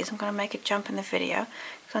all of these. I'm going to make a jump in the video.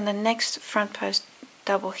 So on the next front post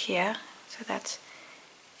double here, so that's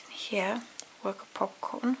here, work a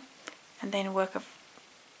popcorn, and then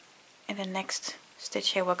in the next stitch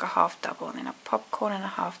here work a half double, and then a popcorn and a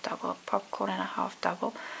half double, a popcorn and a half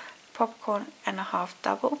double, popcorn and a half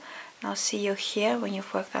double, and I'll see you here when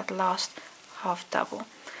you've worked that last half double.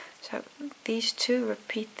 So these two,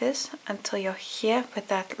 repeat this until you're here with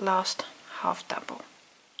that last half double.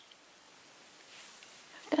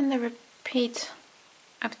 I've done the repeat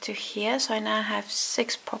up to here, so I now have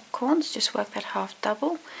 6 popcorns. Just work that half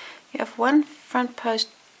double. You have 1 front post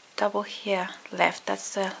double here left.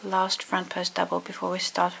 That's the last front post double before we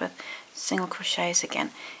start with single crochets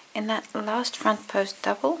again. In that last front post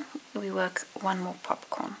double we work 1 more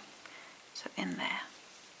popcorn, so in there.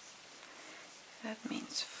 That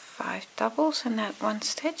means 5 doubles in that one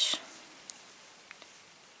stitch.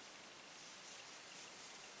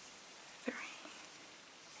 3,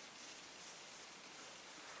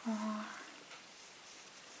 4,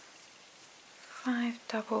 5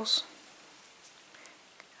 doubles.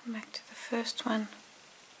 Come back to the first one,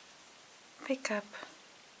 pick up,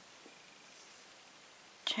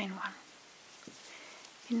 chain 1.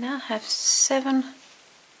 You now have 7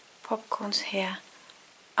 popcorns here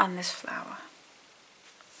on this flower.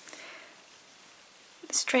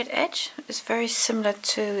 The straight edge is very similar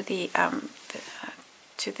to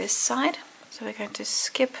to this side, so we're going to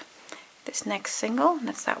skip this next single, and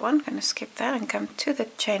that's that one. I'm going to skip that and come to the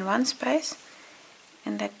chain 1 space.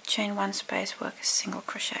 In that chain 1 space work a single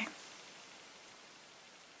crochet,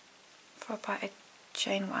 followed by a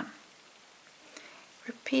chain 1.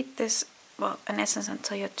 Repeat this, well, in essence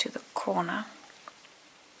until you're to the corner.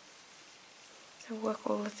 So work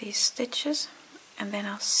all of these stitches, and then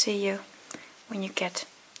I'll see you when you get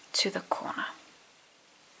to the corner.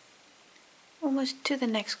 Almost to the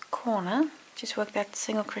next corner, just work that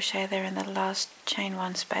single crochet there in the last chain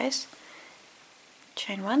 1 space.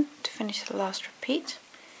 Chain 1 to finish the last repeat.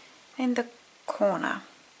 In the corner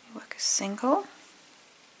you work a single,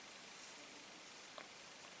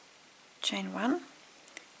 chain 1,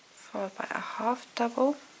 followed by a half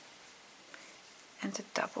double and a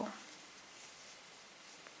double.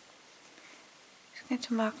 Just going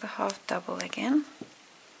to mark the half double again.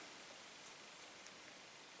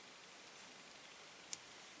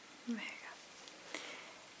 There you go.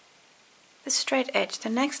 The straight edge. The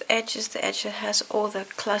next edge is the edge that has all the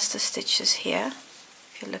cluster stitches here.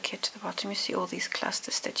 If you look here to the bottom, you see all these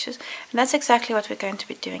cluster stitches, and that's exactly what we're going to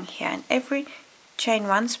be doing here. In every chain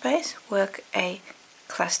 1 space work a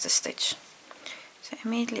cluster stitch. So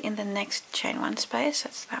immediately in the next chain 1 space,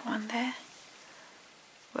 that's that one there,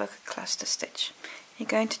 work a cluster stitch. You're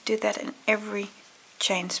going to do that in every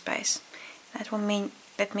chain space.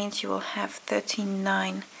 That means you will have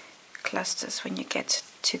 39 clusters when you get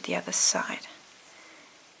to the other side.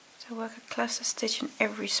 So work a cluster stitch in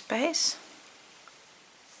every space,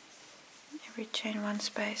 every chain 1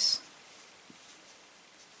 space.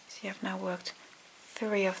 So you have now worked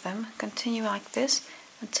 3 of them. Continue like this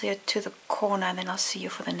until you're to the corner, and then I'll see you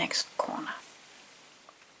for the next corner.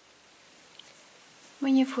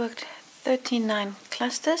 When you've worked 39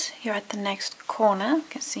 clusters, you're at the next corner. You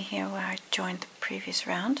can see here where I joined the previous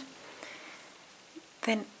round.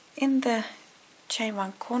 Then in the chain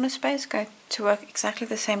 1 corner space, go to work exactly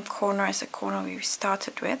the same corner as the corner we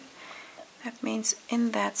started with. That means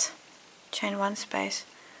in that chain 1 space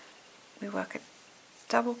we work a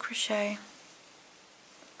double crochet,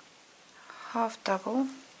 half double,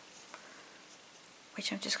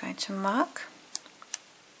 which I'm just going to mark,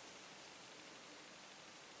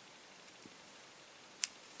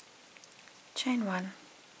 chain 1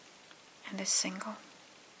 and a single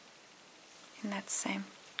in that same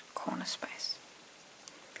corner space.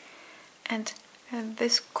 And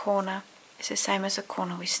this corner is the same as the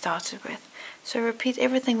corner we started with. So repeat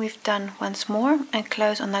everything we've done once more and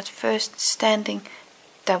close on that first standing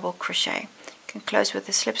double crochet. You can close with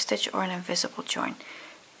a slip stitch or an invisible join.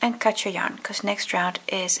 And cut your yarn, because next round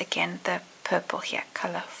is again the purple here,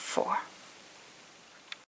 color 4.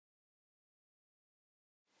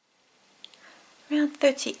 Round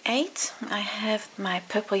 38, I have my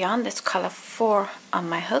purple yarn, that's color 4 on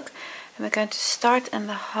my hook, and we're going to start in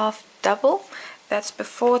the half double. That's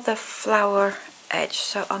before the flower edge.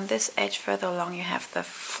 So on this edge further along you have the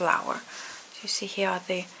flower. So you see here are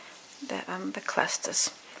the clusters.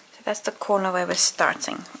 So that's the corner where we're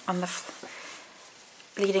starting on the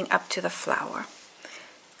leading up to the flower.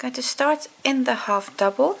 I'm going to start in the half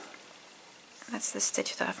double. That's the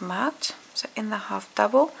stitch that I've marked. So in the half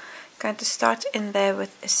double, I'm going to start in there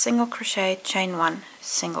with a single crochet, chain 1,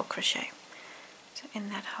 single crochet. So in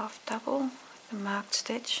that half double, the marked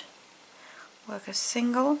stitch, work a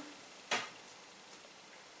single,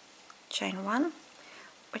 chain 1,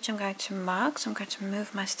 which I'm going to mark. So I'm going to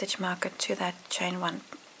move my stitch marker to that chain 1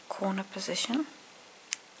 corner position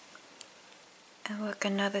and work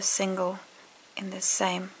another single in the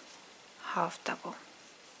same half double.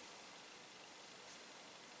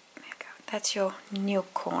 There you go. That's your new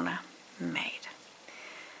corner made.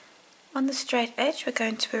 On the straight edge we're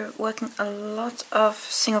going to be working a lot of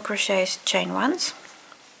single crochets, chain 1s,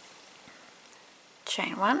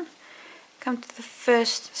 chain 1, come to the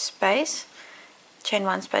first space, chain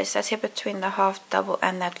 1 space, that's here between the half double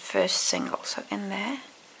and that first single. So in there,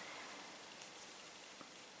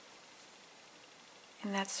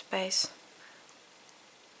 in that space,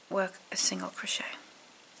 work a single crochet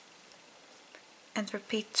and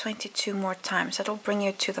repeat 22 more times. That'll bring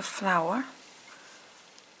you to the flower.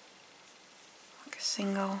 Work a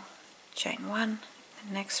single, chain 1,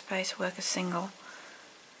 the next space, work a single,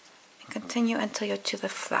 and continue until you're to the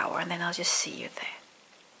flower, and then I'll just see you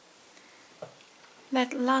there.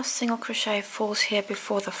 That last single crochet falls here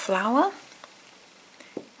before the flower.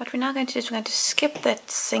 What we're now going to do is we're going to skip that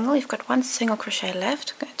single. You've got one single crochet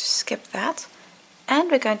left. We're going to skip that, and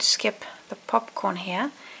we're going to skip the popcorn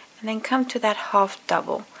here and then come to that half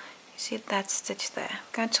double. You see that stitch there.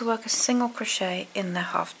 I'm going to work a single crochet in the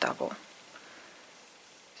half double.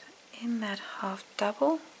 So in that half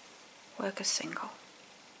double, work a single,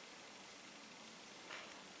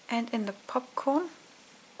 and in the popcorn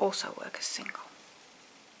also work a single.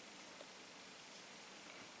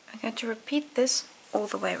 I'm going to repeat this all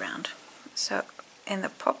the way around. So in the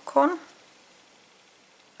popcorn,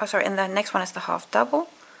 in the next one is the half double,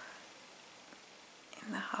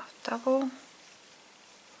 in the half double,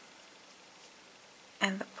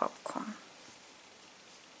 and the popcorn,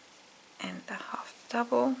 and the half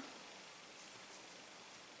double,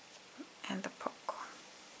 and the popcorn,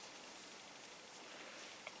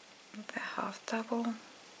 the half double,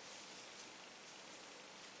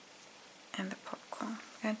 and the popcorn.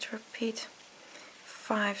 I'm going to repeat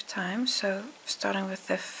 5 times, so starting with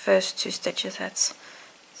the first 2 stitches, that's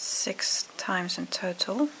 6 times in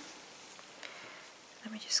total.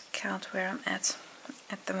 Let me just count where I'm at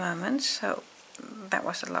the moment. So that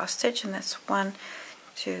was the last stitch, and that's 1,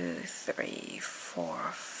 2, 3,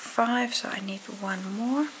 4, 5, so I need one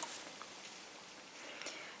more.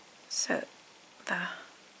 So the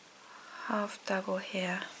half double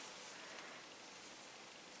here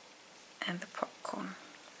and the popcorn.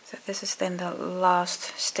 So this is then the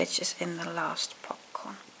last stitches in the last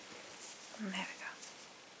popcorn. And there we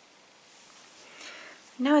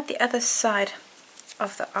go. Now at the other side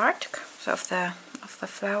of the arc, so of the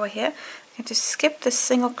flower here, I'm going to skip the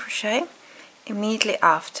single crochet immediately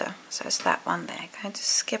after. So it's that one there. I'm going to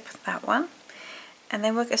skip that one and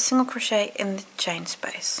then work a single crochet in the chain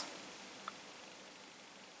space.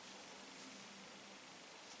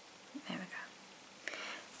 There we go.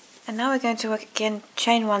 And now we're going to work again,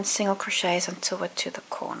 chain 1 single crochets until we're to the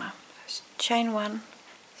corner. So chain 1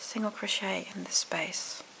 single crochet in the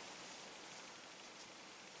space,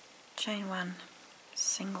 chain 1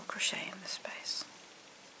 single crochet in the space,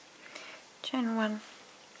 chain 1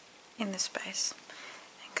 in the space,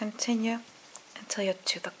 and continue until you're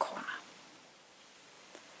to the corner.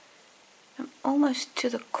 I'm almost to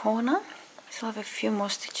the corner. I still have a few more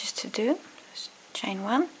stitches to do. Just chain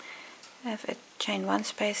 1. I have a chain 1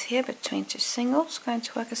 space here between 2 singles. Going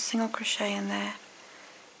to work a single crochet in there,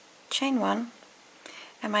 chain 1,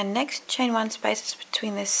 and my next chain 1 space is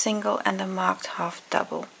between the single and the marked half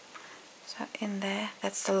double. So in there,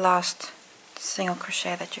 that's the last single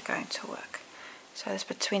crochet that you're going to work. So it's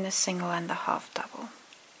between the single and the half double.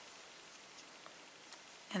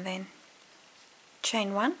 And then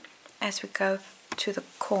chain 1 as we go to the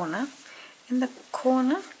corner. In the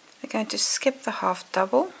corner, we're going to skip the half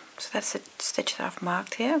double, so that's the stitch that I've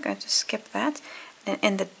marked here. I'm going to skip that. Then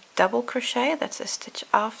in the double crochet, that's the stitch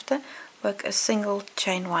after, work a single,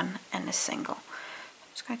 chain one and a single.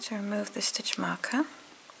 I'm just going to remove the stitch marker.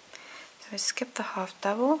 So we skip the half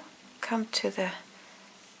double, come to the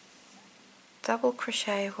double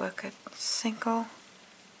crochet, work a single,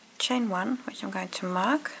 chain one, which I'm going to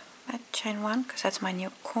mark that chain one because that's my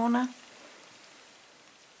new corner,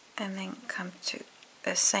 and then come to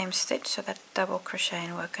the same stitch, so that double crochet,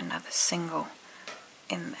 and work another single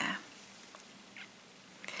in there.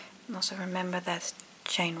 And also remember that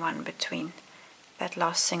chain one between that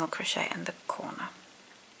last single crochet and the corner.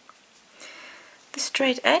 The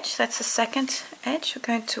straight edge, that's the second edge, we're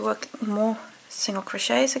going to work more single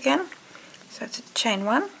crochets again. So it's a chain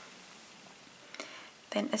one,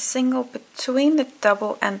 then a single between the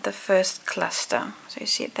double and the first cluster. So you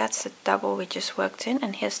see that's the double we just worked in,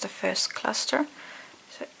 and here's the first cluster.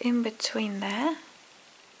 So in between there,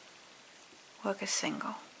 work a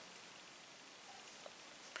single,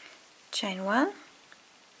 chain one,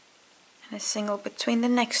 and a single between the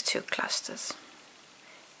next two clusters.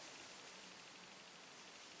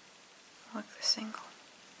 Work the single,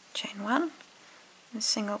 chain one, and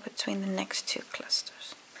single between the next two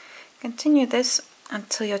clusters. Continue this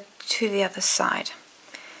until you're to the other side.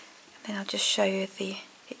 And then I'll just show you the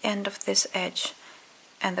end of this edge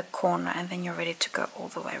and the corner, and then you're ready to go all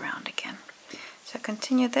the way around again. So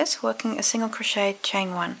continue this, working a single crochet,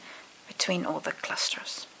 chain one between all the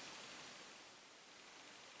clusters.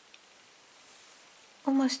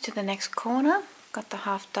 Almost to the next corner, got the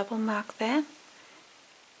half double mark there.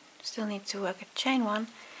 Still need to work a chain one,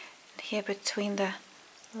 and here between the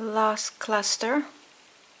last cluster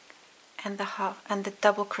and the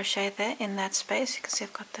double crochet there in that space, you can see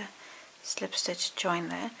I've got the slip stitch join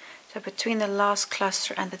there. So between the last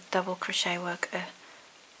cluster and the double crochet, work a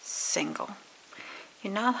single.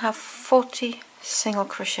 You now have 40 single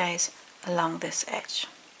crochets along this edge.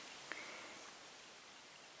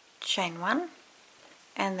 Chain one,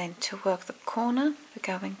 and then to work the corner,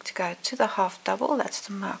 we're going to go to the half double, that's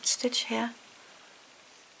the marked stitch here.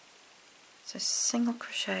 So single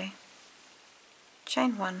crochet,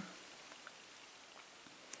 chain one,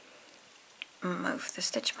 move the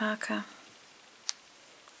stitch marker,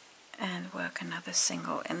 and work another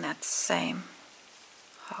single in that same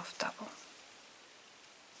half double.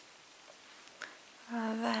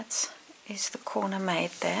 That is the corner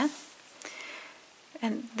made there.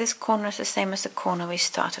 And this corner is the same as the corner we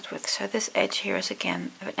started with. So this edge here is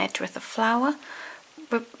again an edge with a flower.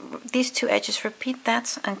 These two edges, repeat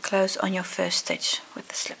that and close on your first stitch with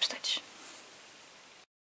the slip stitch.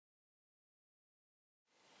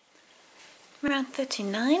 Around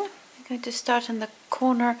 39, we're going to start in the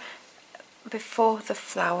corner before the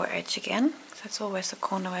flower edge again. So it's always the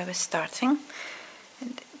corner where we're starting.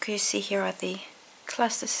 And you see here are the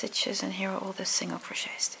cluster stitches, and here are all the single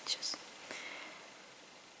crochet stitches.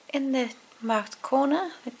 In the marked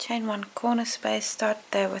corner, the chain one corner space, start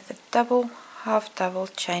there with a double, half double,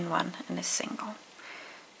 chain one and a single.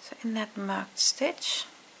 So in that marked stitch,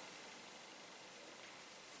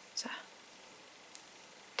 it's a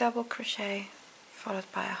double crochet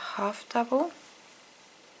followed by a half double,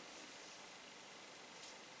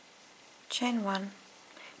 chain one.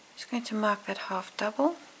 I'm just going to mark that half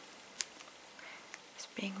double as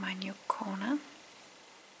being my new corner.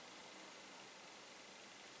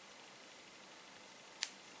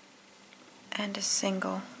 And a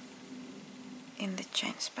single in the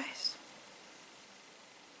chain space.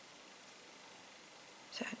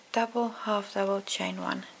 So double, half double, chain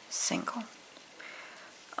one, single.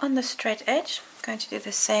 On the straight edge, I'm going to do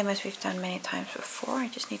the same as we've done many times before. I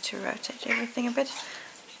just need to rotate everything a bit.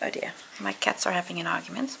 Oh dear, my cats are having an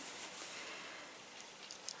argument.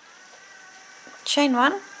 Chain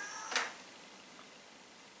one.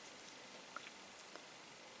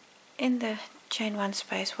 In the chain one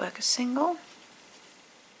space, work a single,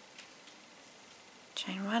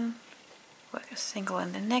 chain one, work a single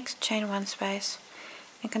in the next chain one space,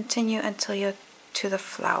 and continue until you're to the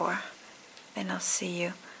flower. Then I'll see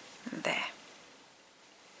you there.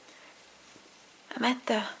 I'm at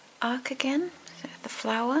the arc again, so at the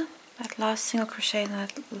flower, that last single crochet in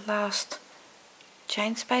that last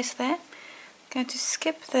chain space there. I'm going to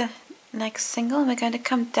skip the next single, and we're going to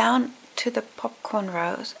come down to the popcorn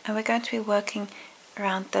rows, and we're going to be working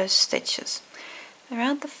around those stitches.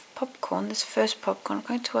 Around the popcorn, this first popcorn, I'm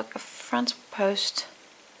going to work a front post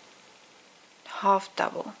half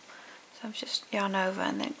double. So I'm just yarn over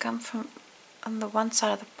and then come from on the one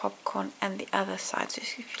side of the popcorn and the other side. So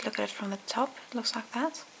if you look at it from the top, it looks like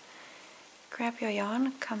that. Grab your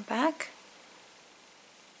yarn, come back,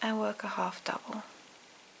 and work a half double.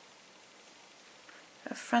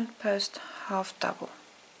 A front post half double.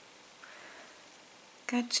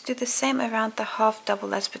 Going to do the same around the half double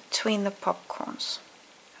that's between the popcorns.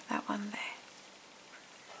 That one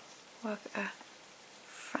there. Work a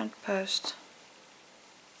front post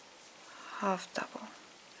half double.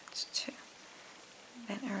 That's 2.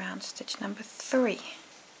 Then around stitch number 3.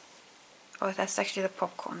 Oh, that's actually the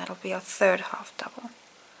popcorn. That'll be our third half double.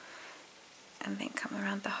 And then come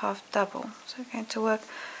around the half double. So we're going to work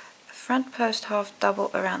a front post half double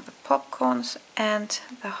around the popcorns and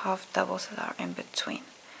the half doubles that are in between.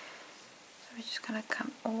 So we're just going to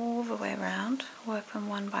come all the way around, work them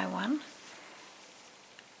one by one.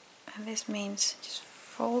 And this means just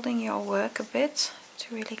folding your work a bit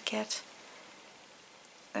to really get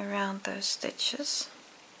around those stitches.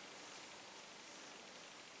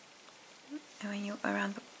 And when you're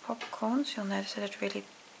around the popcorns, you'll notice that it really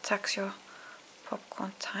tucks your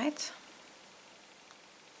popcorn tight.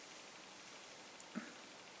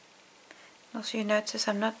 Also, you notice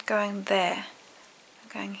I'm not going there, I'm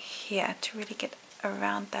going here to really get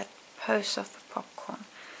around that post of the popcorn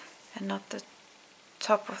and not the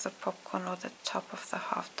top of the popcorn or the top of the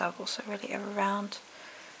half double, so really around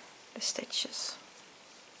the stitches.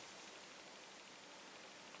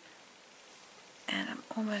 And I'm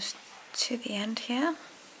almost to the end here.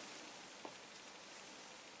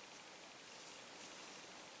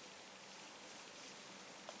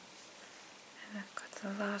 And I've got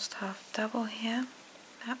the last half double here,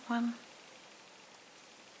 that one.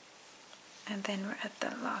 And then we're at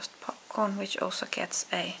the last popcorn, which also gets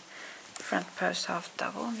a front post half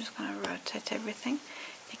double. I'm just going to rotate everything.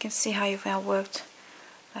 You can see how you've now worked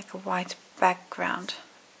like a white background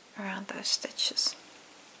around those stitches.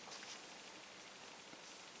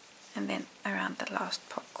 And then around the last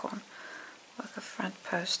popcorn, work a front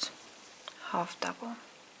post half double.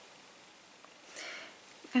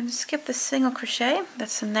 I'm going to skip the single crochet.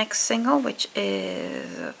 That's the next single, which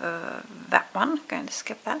is that one. I'm going to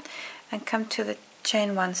skip that and come to the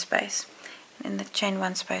chain 1 space. In the chain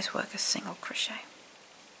 1 space, work a single crochet.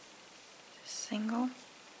 Single,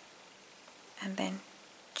 and then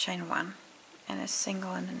chain 1, and a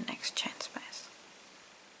single in the next chain space.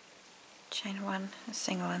 Chain 1, a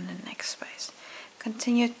single in the next space.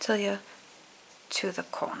 Continue till you're to the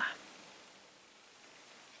corner.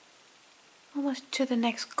 Almost to the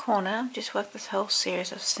next corner, just work this whole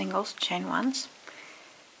series of singles, chain 1s.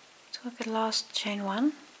 To work the last chain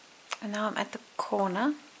 1, and now I'm at the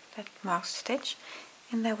corner that marks stitch.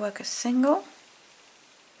 In there work a single,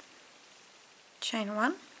 chain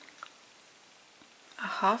 1, a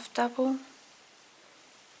half double,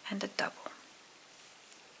 and a double.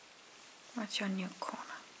 That's your new corner.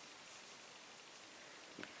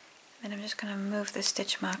 Then I'm just going to move the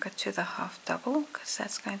stitch marker to the half double, because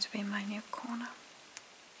that's going to be my new corner.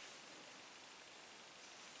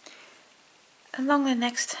 Along the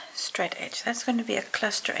next straight edge, that's going to be a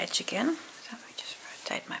cluster edge again. So let me just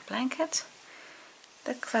rotate my blanket.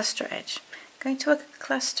 The cluster edge. I'm going to work a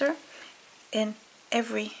cluster in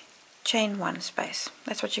every chain 1 space.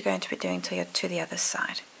 That's what you're going to be doing till you're to the other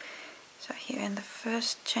side. So here in the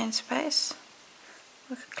first chain space,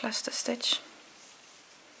 work a cluster stitch,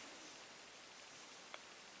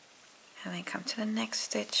 and then come to the next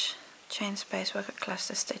stitch, chain space, work a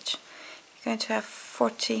cluster stitch. You're going to have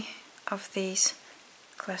 40 of these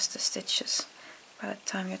cluster stitches by the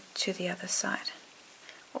time you're to the other side,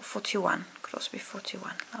 or 41, could also be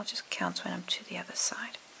 41. I'll just count when I'm to the other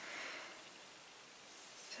side.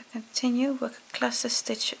 So continue, work a cluster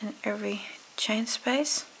stitch in every chain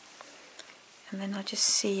space, and then I'll just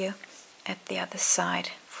see you at the other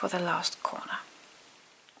side for the last corner.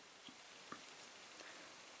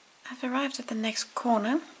 I've arrived at the next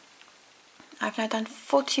corner. I've now done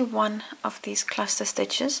 41 of these cluster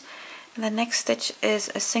stitches, and the next stitch is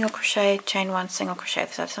a single crochet, chain 1, single crochet,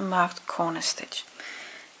 so that's a marked corner stitch.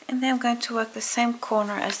 And then I'm going to work the same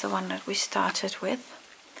corner as the one that we started with.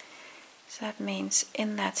 So that means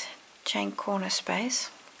in that chain corner space,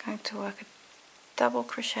 I'm going to work a double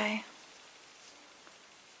crochet,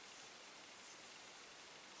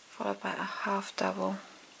 followed by a half double,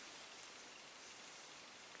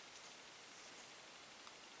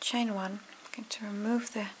 chain 1. I'm going to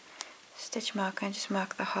remove the stitch marker and just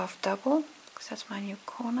mark the half double, because that's my new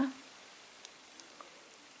corner,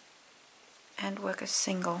 and work a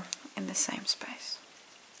single in the same space.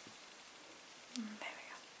 There we go.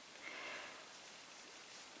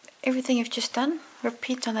 Everything you've just done,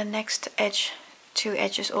 repeat on the next edge, 2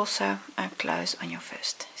 edges also, and close on your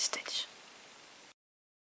first stitch.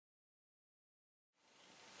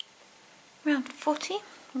 Round 40,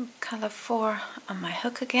 color 4 on my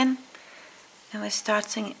hook again, and we're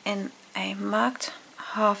starting in a marked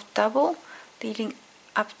half double leading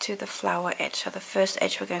up to the flower edge. So the first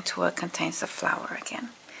edge we're going to work contains the flower again.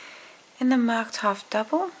 In the marked half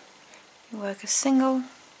double, you work a single,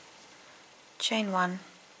 chain 1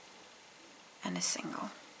 and a single.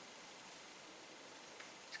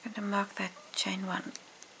 I'm going to mark that chain 1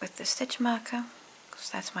 with the stitch marker because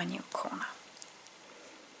that's my new corner,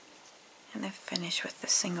 and then finish with the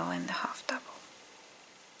single in the half double.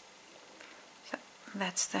 So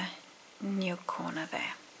that's the new corner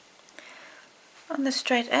there. On the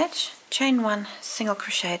straight edge, chain 1, single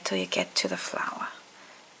crochet till you get to the flower.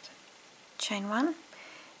 So chain 1.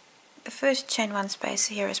 The first chain 1 space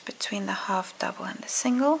here is between the half double and the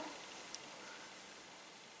single.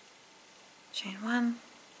 Chain 1.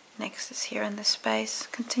 Next is here in the space.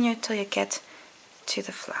 Continue till you get to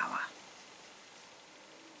the flower,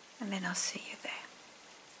 and then I'll see you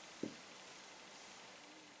there.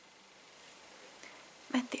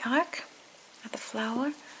 I'm at the arc, at the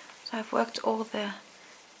flower. So I've worked all the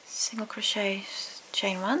single crochet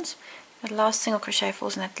chain 1s. The last single crochet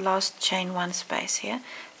falls in that last chain 1 space here.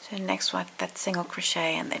 So next one, that single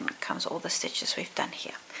crochet, and then comes all the stitches we've done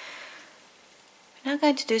here. What we're now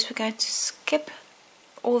going to do is we're going to skip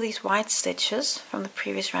all these white stitches from the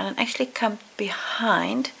previous round and actually come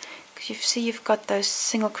behind, because you see you've got those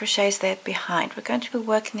single crochets there behind. We're going to be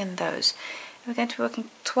working in those. We're going to be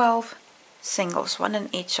working 12 singles, one in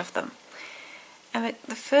each of them. And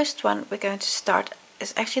the first one we're going to start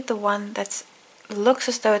is actually the one that looks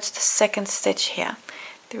as though it's the second stitch here.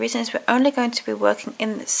 The reason is we're only going to be working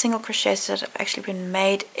in the single crochets that have actually been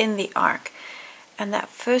made in the arc, and that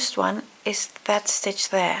first one is that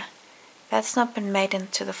stitch there. That's not been made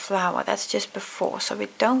into the flower, that's just before. So we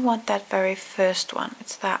don't want that very first one,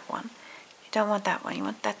 it's that one. You don't want that one, you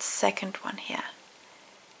want that second one here.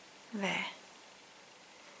 There.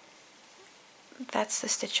 That's the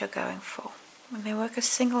stitch you're going for. And then work a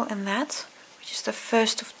single in that, which is the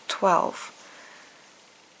first of 12.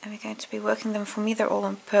 And we're going to be working them, for me they're all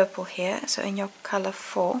in purple here, so in your color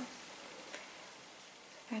 4. We're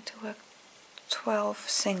going to work 12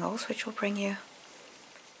 singles, which will bring you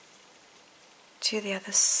to the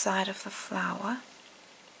other side of the flower.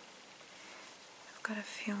 I've got a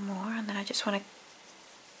few more, and then I just want to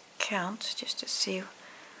count just to see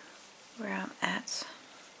where I'm at.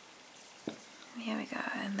 Here we go,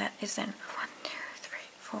 and that is then 1, 2, 3,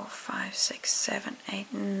 4, 5, 6, 7,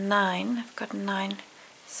 8, 9. I've got 9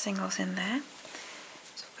 singles in there.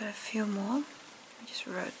 So I've got a few more. Let me just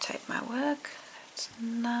rotate my work. That's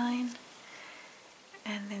 9.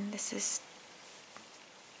 And then this is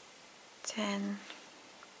 10,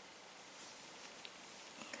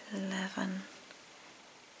 11,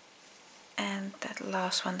 and that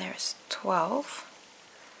last one there is 12.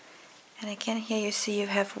 And again here you see you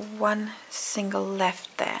have one single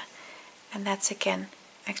left there, and that's again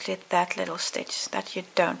actually that little stitch that you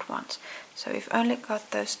don't want. So we've only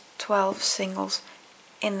got those 12 singles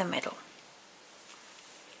in the middle.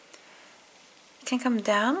 You can come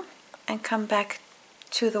down and come back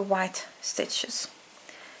to the white stitches.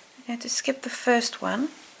 I'm going to skip the first one.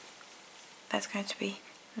 That's going to be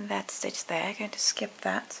that stitch there. I'm going to skip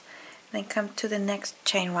that, and then come to the next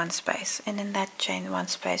chain 1 space, and in that chain 1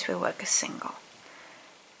 space we'll work a single.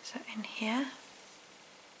 So in here,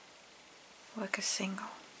 work a single.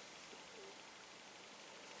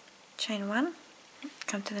 Chain 1,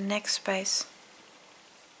 come to the next space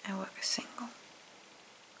and work a single.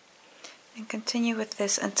 And continue with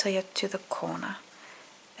this until you're to the corner.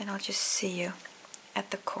 Then I'll just see you at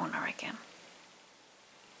the corner again.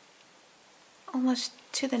 Almost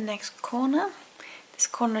to the next corner. This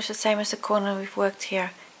corner is the same as the corner we've worked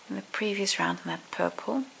here in the previous round in that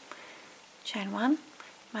purple. Chain 1.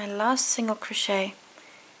 My last single crochet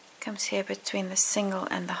comes here between the single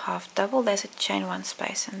and the half double. There's a chain 1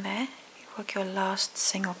 space in there. You work your last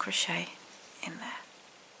single crochet in there.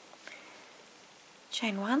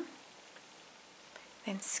 Chain 1.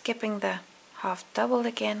 Then skipping the half double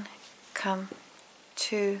again, come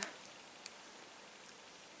to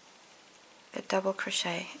the double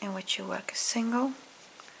crochet in which you work a single,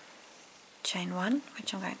 chain 1,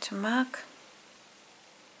 which I'm going to mark,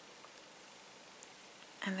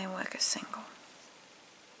 and then work a single.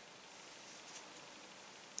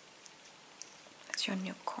 That's your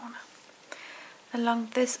new corner. Along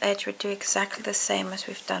this edge we do exactly the same as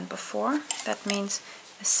we've done before. That means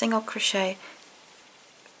a single crochet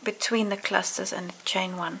between the clusters and a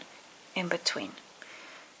chain 1 in between.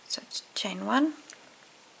 So it's chain 1,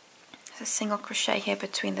 there's a single crochet here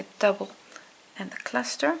between the double and the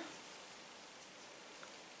cluster,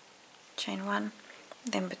 chain 1,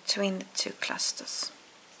 then between the two clusters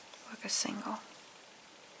work a single,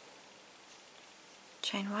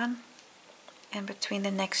 chain 1, and between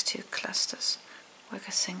the next two clusters work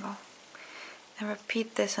a single, and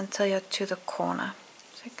repeat this until you're to the corner.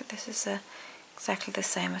 So this is exactly the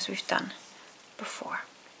same as we've done before.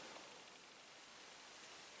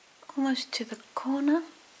 Almost to the corner,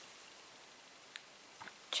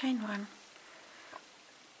 chain 1.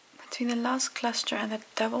 Between the last cluster and the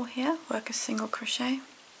double here, work a single crochet,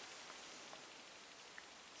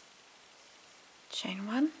 chain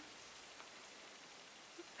 1,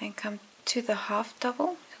 then come to the half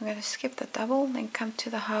double. So I'm going to skip the double, then come to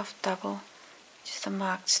the half double, which is the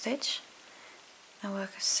marked stitch, and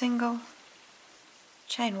work a single,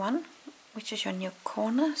 chain 1, which is your new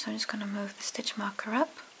corner. So I'm just going to move the stitch marker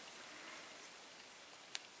up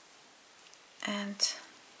and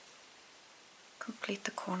complete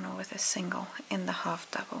the corner with a single in the half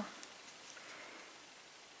double.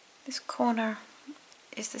 This corner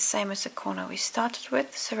is the same as the corner we started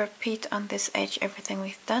with, so repeat on this edge everything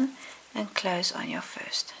we've done and close on your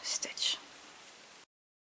first stitch.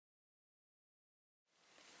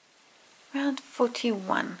 Round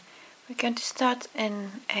 41. We're going to start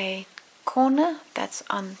in a corner that's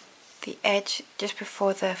on the edge just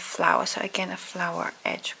before the flower, so again a flower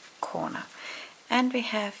edge corner, and we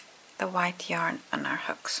have the white yarn on our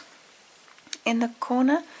hooks. In the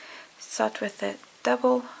corner, start with a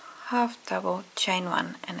double, half double, chain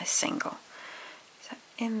 1 and a single. So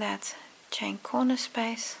in that chain corner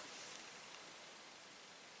space,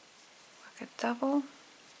 work a double,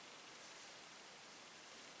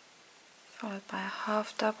 followed by a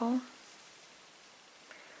half double,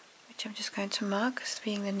 which I'm just going to mark as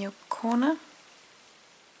being the new corner,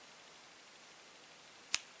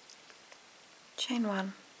 chain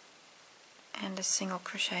 1 and a single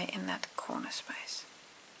crochet in that corner space,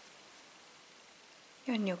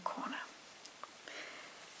 your new corner.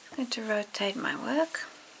 I'm going to rotate my work.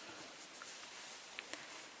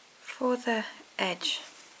 For the edge,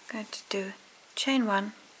 I'm going to do chain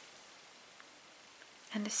 1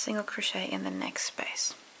 and a single crochet in the next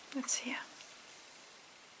space. That's here.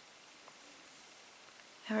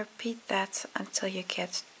 And repeat that until you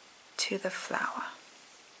get to the flower.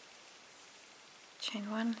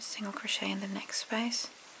 Chain 1, single crochet in the next space.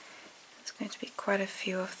 There's going to be quite a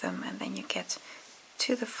few of them, and then you get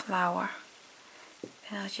to the flower,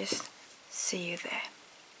 and I'll just see you there.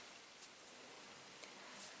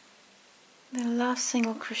 The last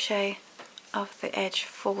single crochet of the edge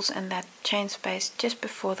falls in that chain space just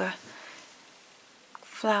before the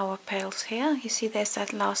flower petals here. You see there's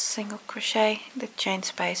that last single crochet, the chain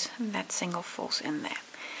space, and that single falls in there.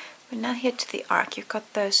 We're now here to the arc. You've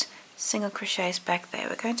got those single crochets back there.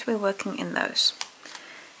 We're going to be working in those.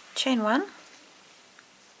 Chain 1. I'm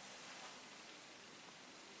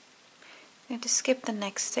going to skip the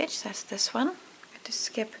next stitch, that's this one. I'm going to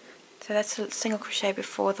skip, so that's a single crochet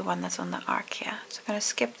before the one that's on the arc here. So I'm going to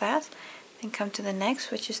skip that, then come to the next,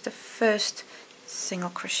 which is the first single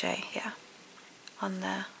crochet here on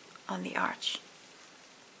the arch.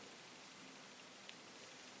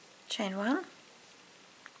 Chain 1,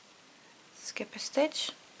 skip a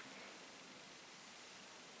stitch,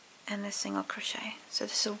 and a single crochet. So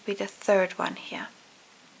this will be the third one here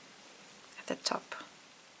at the top.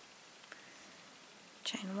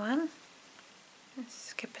 Chain 1,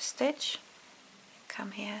 skip a stitch, and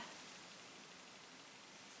come here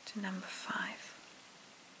to number 5.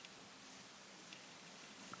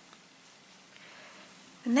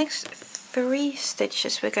 The next 3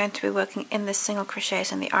 stitches we're going to be working in the single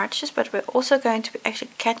crochets and the arches, but we're also going to be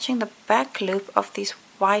actually catching the back loop of these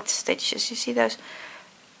white stitches. You see those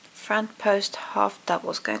front post half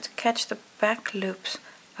doubles, going to catch the back loops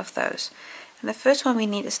of those. And the first one we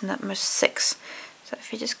need is number 6. So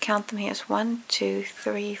if you just count them here, it's 1, 2,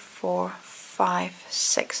 3, 4, 5,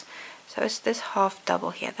 6. So it's this half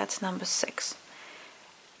double here, that's number 6.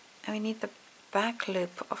 And we need the back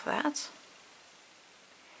loop of that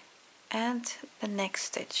and the next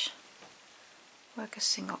stitch. Work a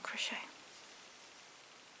single crochet.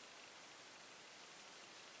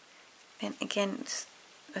 Then again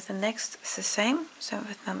with the next it's the same, so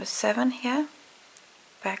with number 7 here,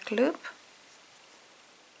 back loop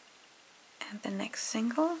and the next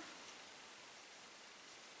single,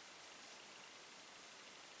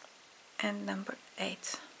 and number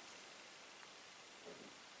 8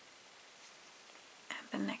 and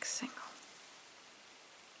the next single.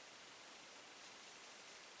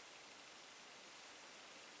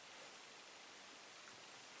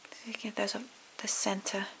 So you get those of the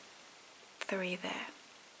center 3 there.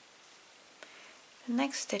 The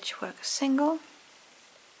next stitch, work a single,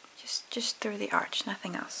 just through the arch,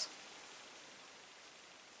 nothing else.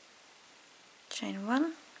 Chain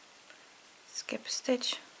 1, skip a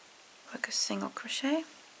stitch, work a single crochet,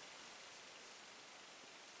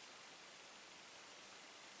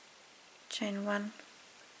 chain 1,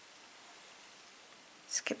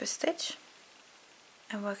 skip a stitch,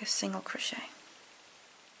 and work a single crochet.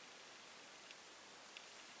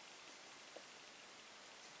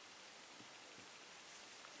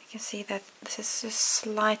 You can see that this is just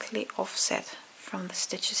slightly offset from the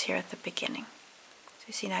stitches here at the beginning. So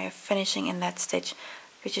you see now you're finishing in that stitch,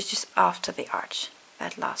 which is just after the arch,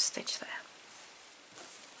 that last stitch there.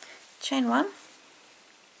 Chain 1,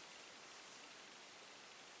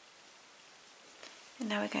 and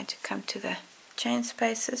now we're going to come to the chain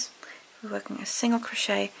spaces. We're working a single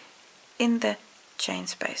crochet in the chain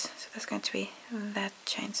space, so that's going to be that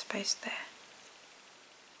chain space there.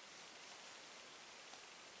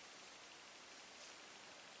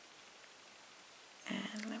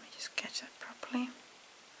 And let me just catch that properly.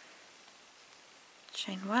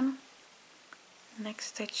 Chain 1, next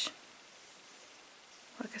stitch,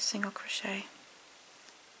 work a single crochet,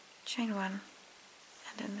 chain 1, and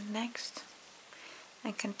then the next,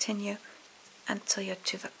 and continue until you're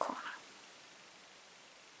to the corner.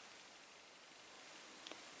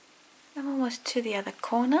 I'm almost to the other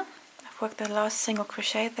corner. I've worked the last single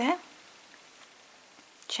crochet there,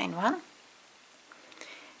 chain 1,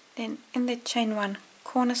 then in the chain 1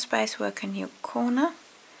 corner space work a new corner.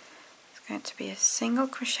 It's going to be a single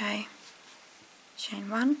crochet, chain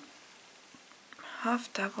 1,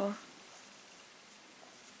 half double,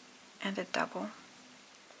 and a double.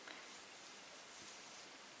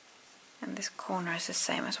 And this corner is the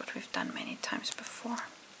same as what we've done many times before.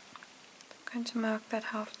 I'm going to mark that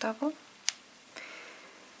half double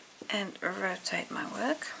and rotate my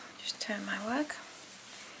work, just turn my work.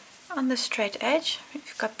 On the straight edge, if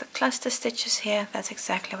you've got the cluster stitches here, that's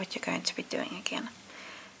exactly what you're going to be doing again.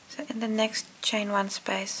 So in the next chain 1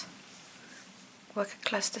 space, work a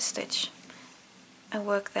cluster stitch and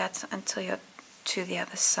work that until you're to the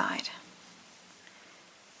other side.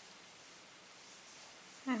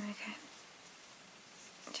 Okay,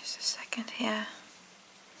 just a second here,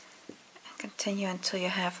 and continue until you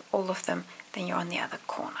have all of them, then you're on the other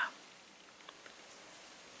corner.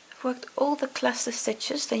 I've worked all the cluster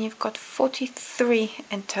stitches, then you've got 43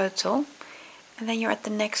 in total, and then you're at the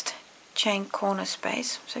next chain corner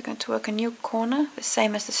space. So you're going to work a new corner, the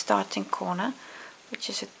same as the starting corner, which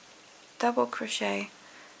is a double crochet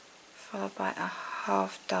followed by a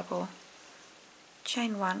half double,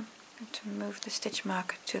 chain 1, and to move the stitch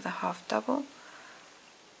marker to the half double,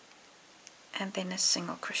 and then a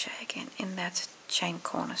single crochet again in that chain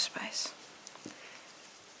corner space.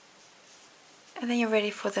 And then you're ready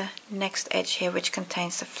for the next edge here, which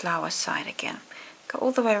contains the flower side again. Go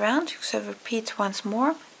all the way around, so repeat once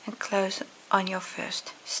more and close on your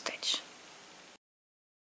first stitch.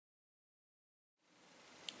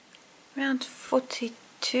 Round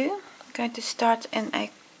 42, I'm going to start in a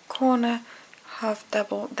corner half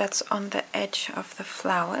double that's on the edge of the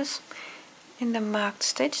flowers. In the marked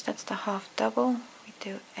stitch, that's the half double, we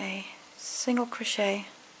do a single crochet,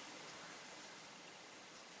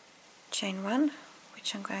 chain 1,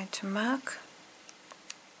 which I'm going to mark.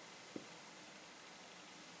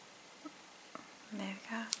 There we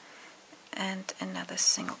go, and another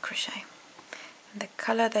single crochet. And the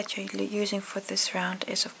color that you're using for this round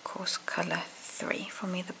is of course color 3. For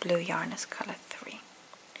me the blue yarn is color 3.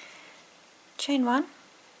 Chain 1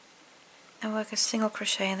 and work a single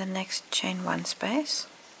crochet in the next chain 1 space,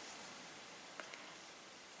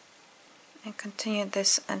 and continue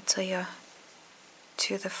this until you're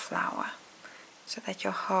to the flower, so that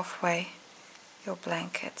you're halfway your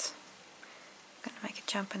blanket. I'm going to make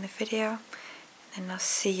a jump in the video, and then I'll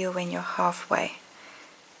see you when you're halfway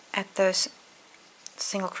at those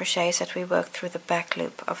single crochets that we worked through the back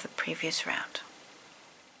loop of the previous round.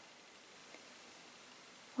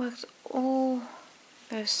 Worked all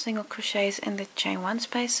those single crochets in the chain 1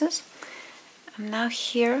 spaces. I'm now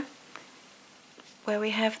here where we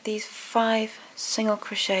have these 5 single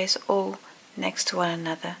crochets all next to one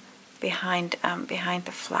another behind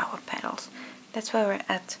the flower petals. That's where we're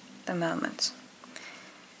at the moment.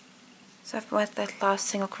 So I've worked that last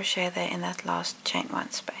single crochet there in that last chain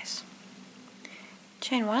 1 space.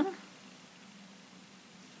 Chain 1. I'm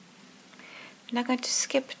now going to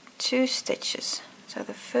skip 2 stitches. So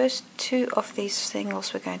the first 2 of these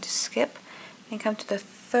singles we're going to skip, then come to the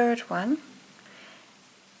third one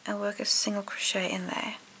and work a single crochet in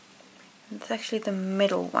there. And it's actually the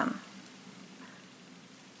middle one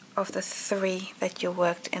of the 3 that you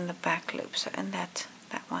worked in the back loop, so in that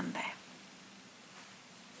one there.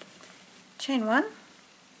 chain 1,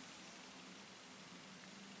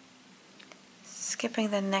 skipping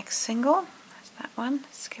the next single, that's that one,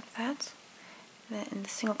 skip that, and then in the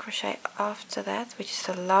single crochet after that, which is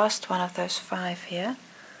the last one of those 5 here,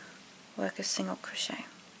 work a single crochet,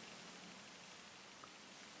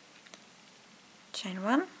 chain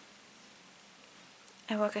 1,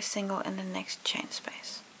 and work a single in the next chain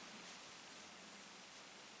space,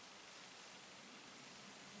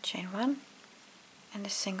 chain 1, and a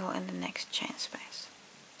single in the next chain space,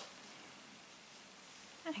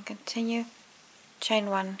 and continue chain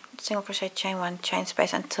 1, single crochet, chain 1, chain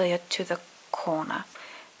space until you're to the corner,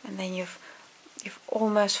 and then you've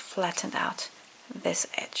almost flattened out this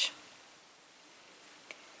edge.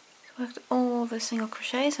 Worked all the single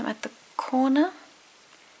crochets. I'm at the corner,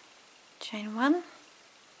 chain 1,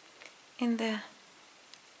 in the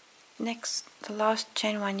last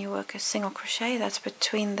chain 1 you work a single crochet, that's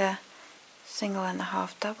between the single and the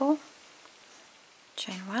half double,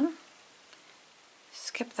 chain 1,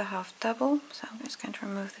 skip the half double, so I'm just going to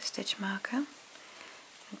remove the stitch marker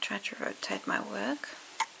and try to rotate my work,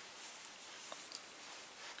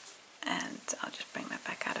 and I'll just bring that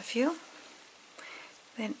back out of view.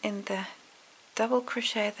 Then in the double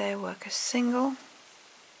crochet there work a single,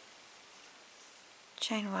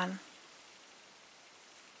 chain 1,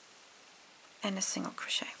 and a single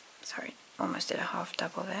crochet. Sorry, almost did a half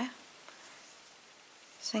double there.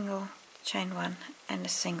 Single, chain 1, and a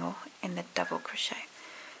single in the double crochet.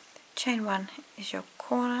 The chain 1 is your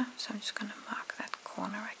corner, so I'm just going to mark that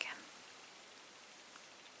corner again.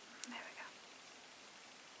 There we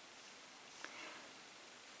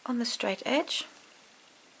go. On the straight edge,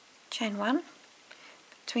 chain 1,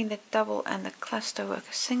 between the double and the cluster work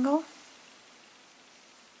a single,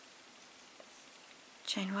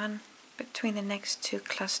 chain 1, between the next 2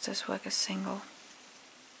 clusters work a single,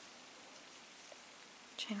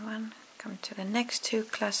 chain 1, come to the next 2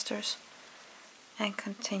 clusters and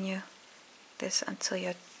continue this until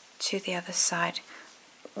you're to the other side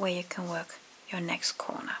where you can work your next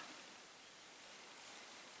corner.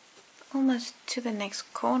 Almost to the next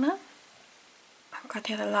corner, I've got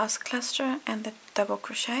here the last cluster and the double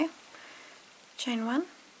crochet, chain 1,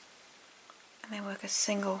 and then work a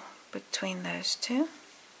single between those 2,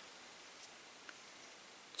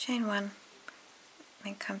 chain 1,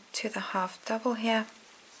 then come to the half double here,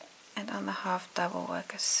 and on the half double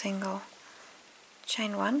work a single,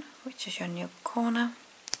 chain 1, which is your new corner,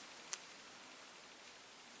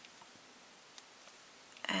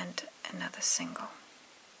 and another single,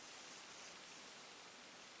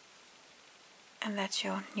 and that's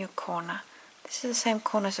your new corner. This is the same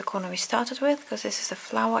corner as the corner we started with, because this is the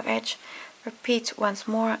flower edge. Repeat once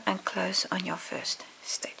more and close on your first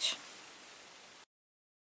stitch.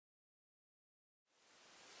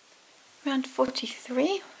 Round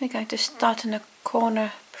 43, we're going to start in a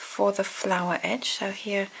corner before the flower edge. So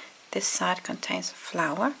here this side contains a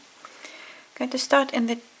flower. Going to start in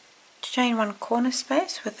the chain 1 corner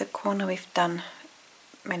space with the corner we've done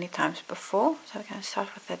many times before. So we're going to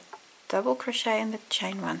start with a double crochet in the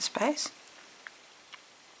chain 1 space,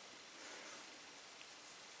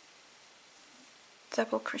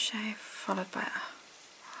 double crochet followed by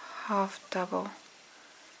a half double,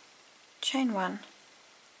 chain 1,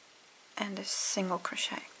 and a single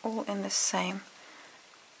crochet, all in the same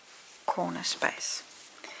corner space.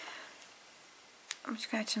 I'm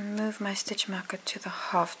just going to move my stitch marker to the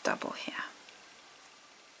half double here.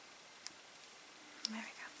 There we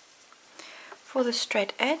go. For the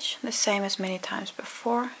straight edge, the same as many times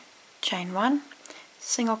before, chain 1,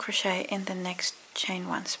 single crochet in the next chain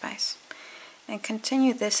 1 space, and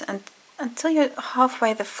continue this until you're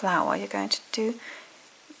halfway the flower. You're going to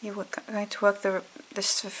work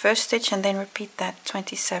this first stitch and then repeat that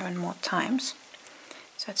 27 more times.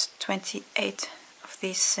 So that's 28 of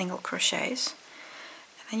these single crochets,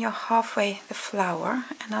 and then you're halfway the flower,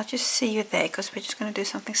 and I'll just see you there because we're just going to do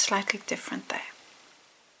something slightly different there.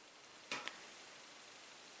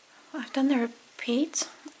 I've done the repeat,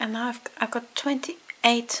 and now I've got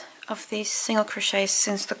 28 of these single crochets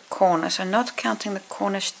since the corner, so not counting the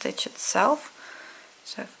corner stitch itself.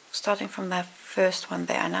 So starting from that first one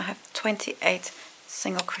there, I now have 28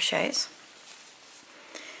 single crochets,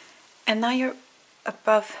 and now you're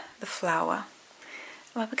above the flower.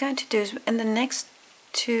 What we're going to do is in the next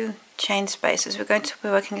 2 chain spaces we're going to be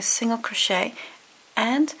working a single crochet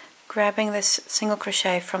and grabbing this single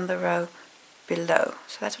crochet from the row below.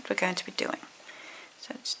 So that's what we're going to be doing.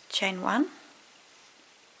 So it's chain 1,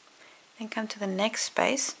 then come to the next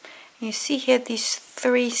space, and you see here these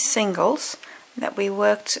 3 singles that we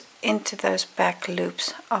worked into those back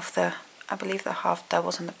loops of the, I believe, the half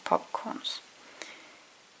doubles and the popcorns.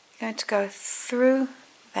 going to go through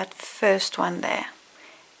that first one there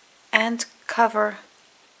and cover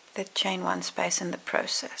the chain 1 space in the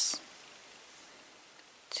process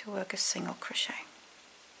to work a single crochet.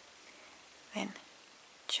 Then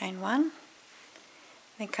chain 1,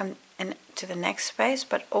 then come into the next space,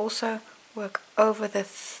 but also work over the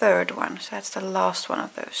third one, so that's the last one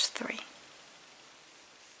of those 3.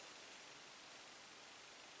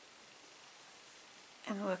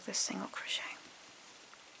 And work the single crochet.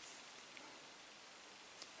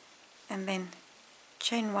 And then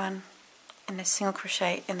chain 1 and a single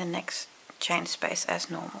crochet in the next chain space as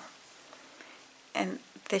normal. And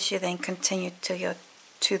this you then continue till you're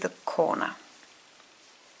to the corner.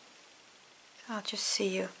 So I'll just see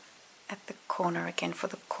you at the corner again for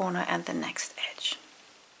the corner and the next edge.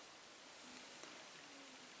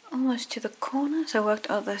 Almost to the corner, so I worked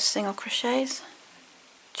all those single crochets,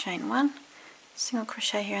 chain 1, single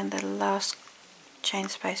crochet here in the last chain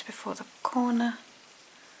space before the corner,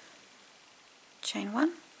 chain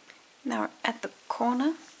 1. Now we're at the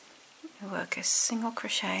corner, we work a single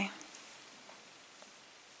crochet,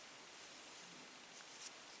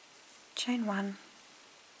 chain 1,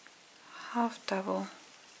 half double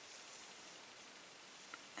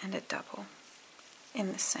and a double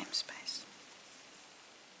in the same space.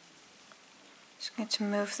 Just going to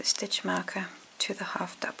move the stitch marker to the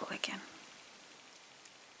half double again.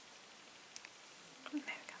 There we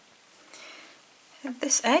go. At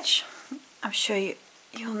this edge, I'm sure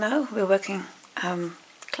you'll know we're working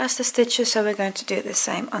cluster stitches, so we're going to do the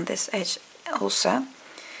same on this edge also.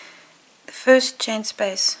 The first chain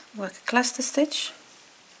space, work a cluster stitch.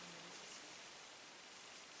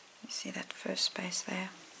 You see that first space there.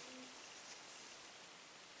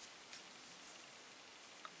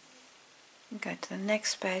 Go to the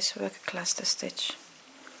next space, work a cluster stitch,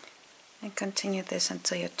 and continue this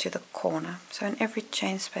until you're to the corner. So in every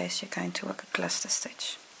chain space you're going to work a cluster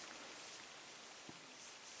stitch.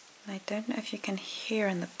 I don't know if you can hear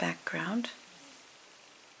in the background.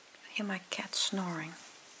 I hear my cat snoring.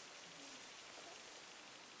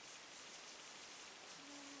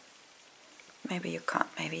 Maybe you can't,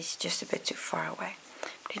 maybe he's just a bit too far away.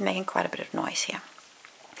 But he's making quite a bit of noise here.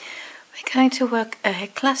 We're going to work a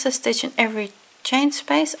cluster stitch in every chain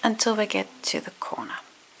space until we get to the corner.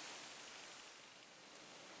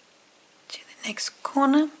 To the next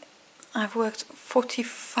corner, I've worked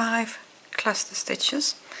 45 cluster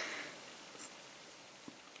stitches.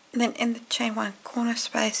 Then in the chain 1 corner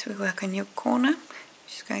space we work a new corner,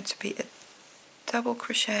 which is going to be a double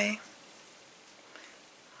crochet,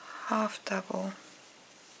 half double,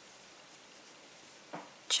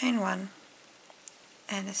 chain 1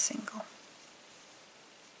 and a single.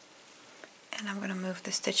 And I'm going to move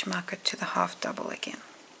the stitch marker to the half double again,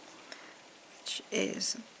 which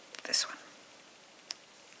is this one.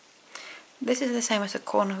 This is the same as the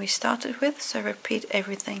corner we started with, so repeat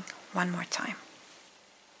everything one more time.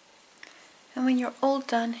 And when you're all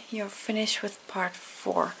done, you're finished with part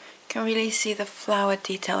 4. You can really see the flower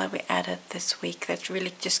detail that we added this week. That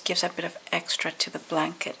really just gives a bit of extra to the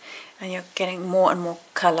blanket. And you're getting more and more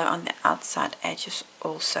color on the outside edges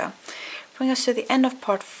also. Bring us to the end of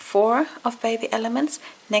part 4 of Baby Elements.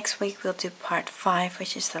 Next week we'll do part 5,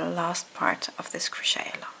 which is the last part of this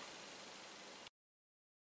crochet along.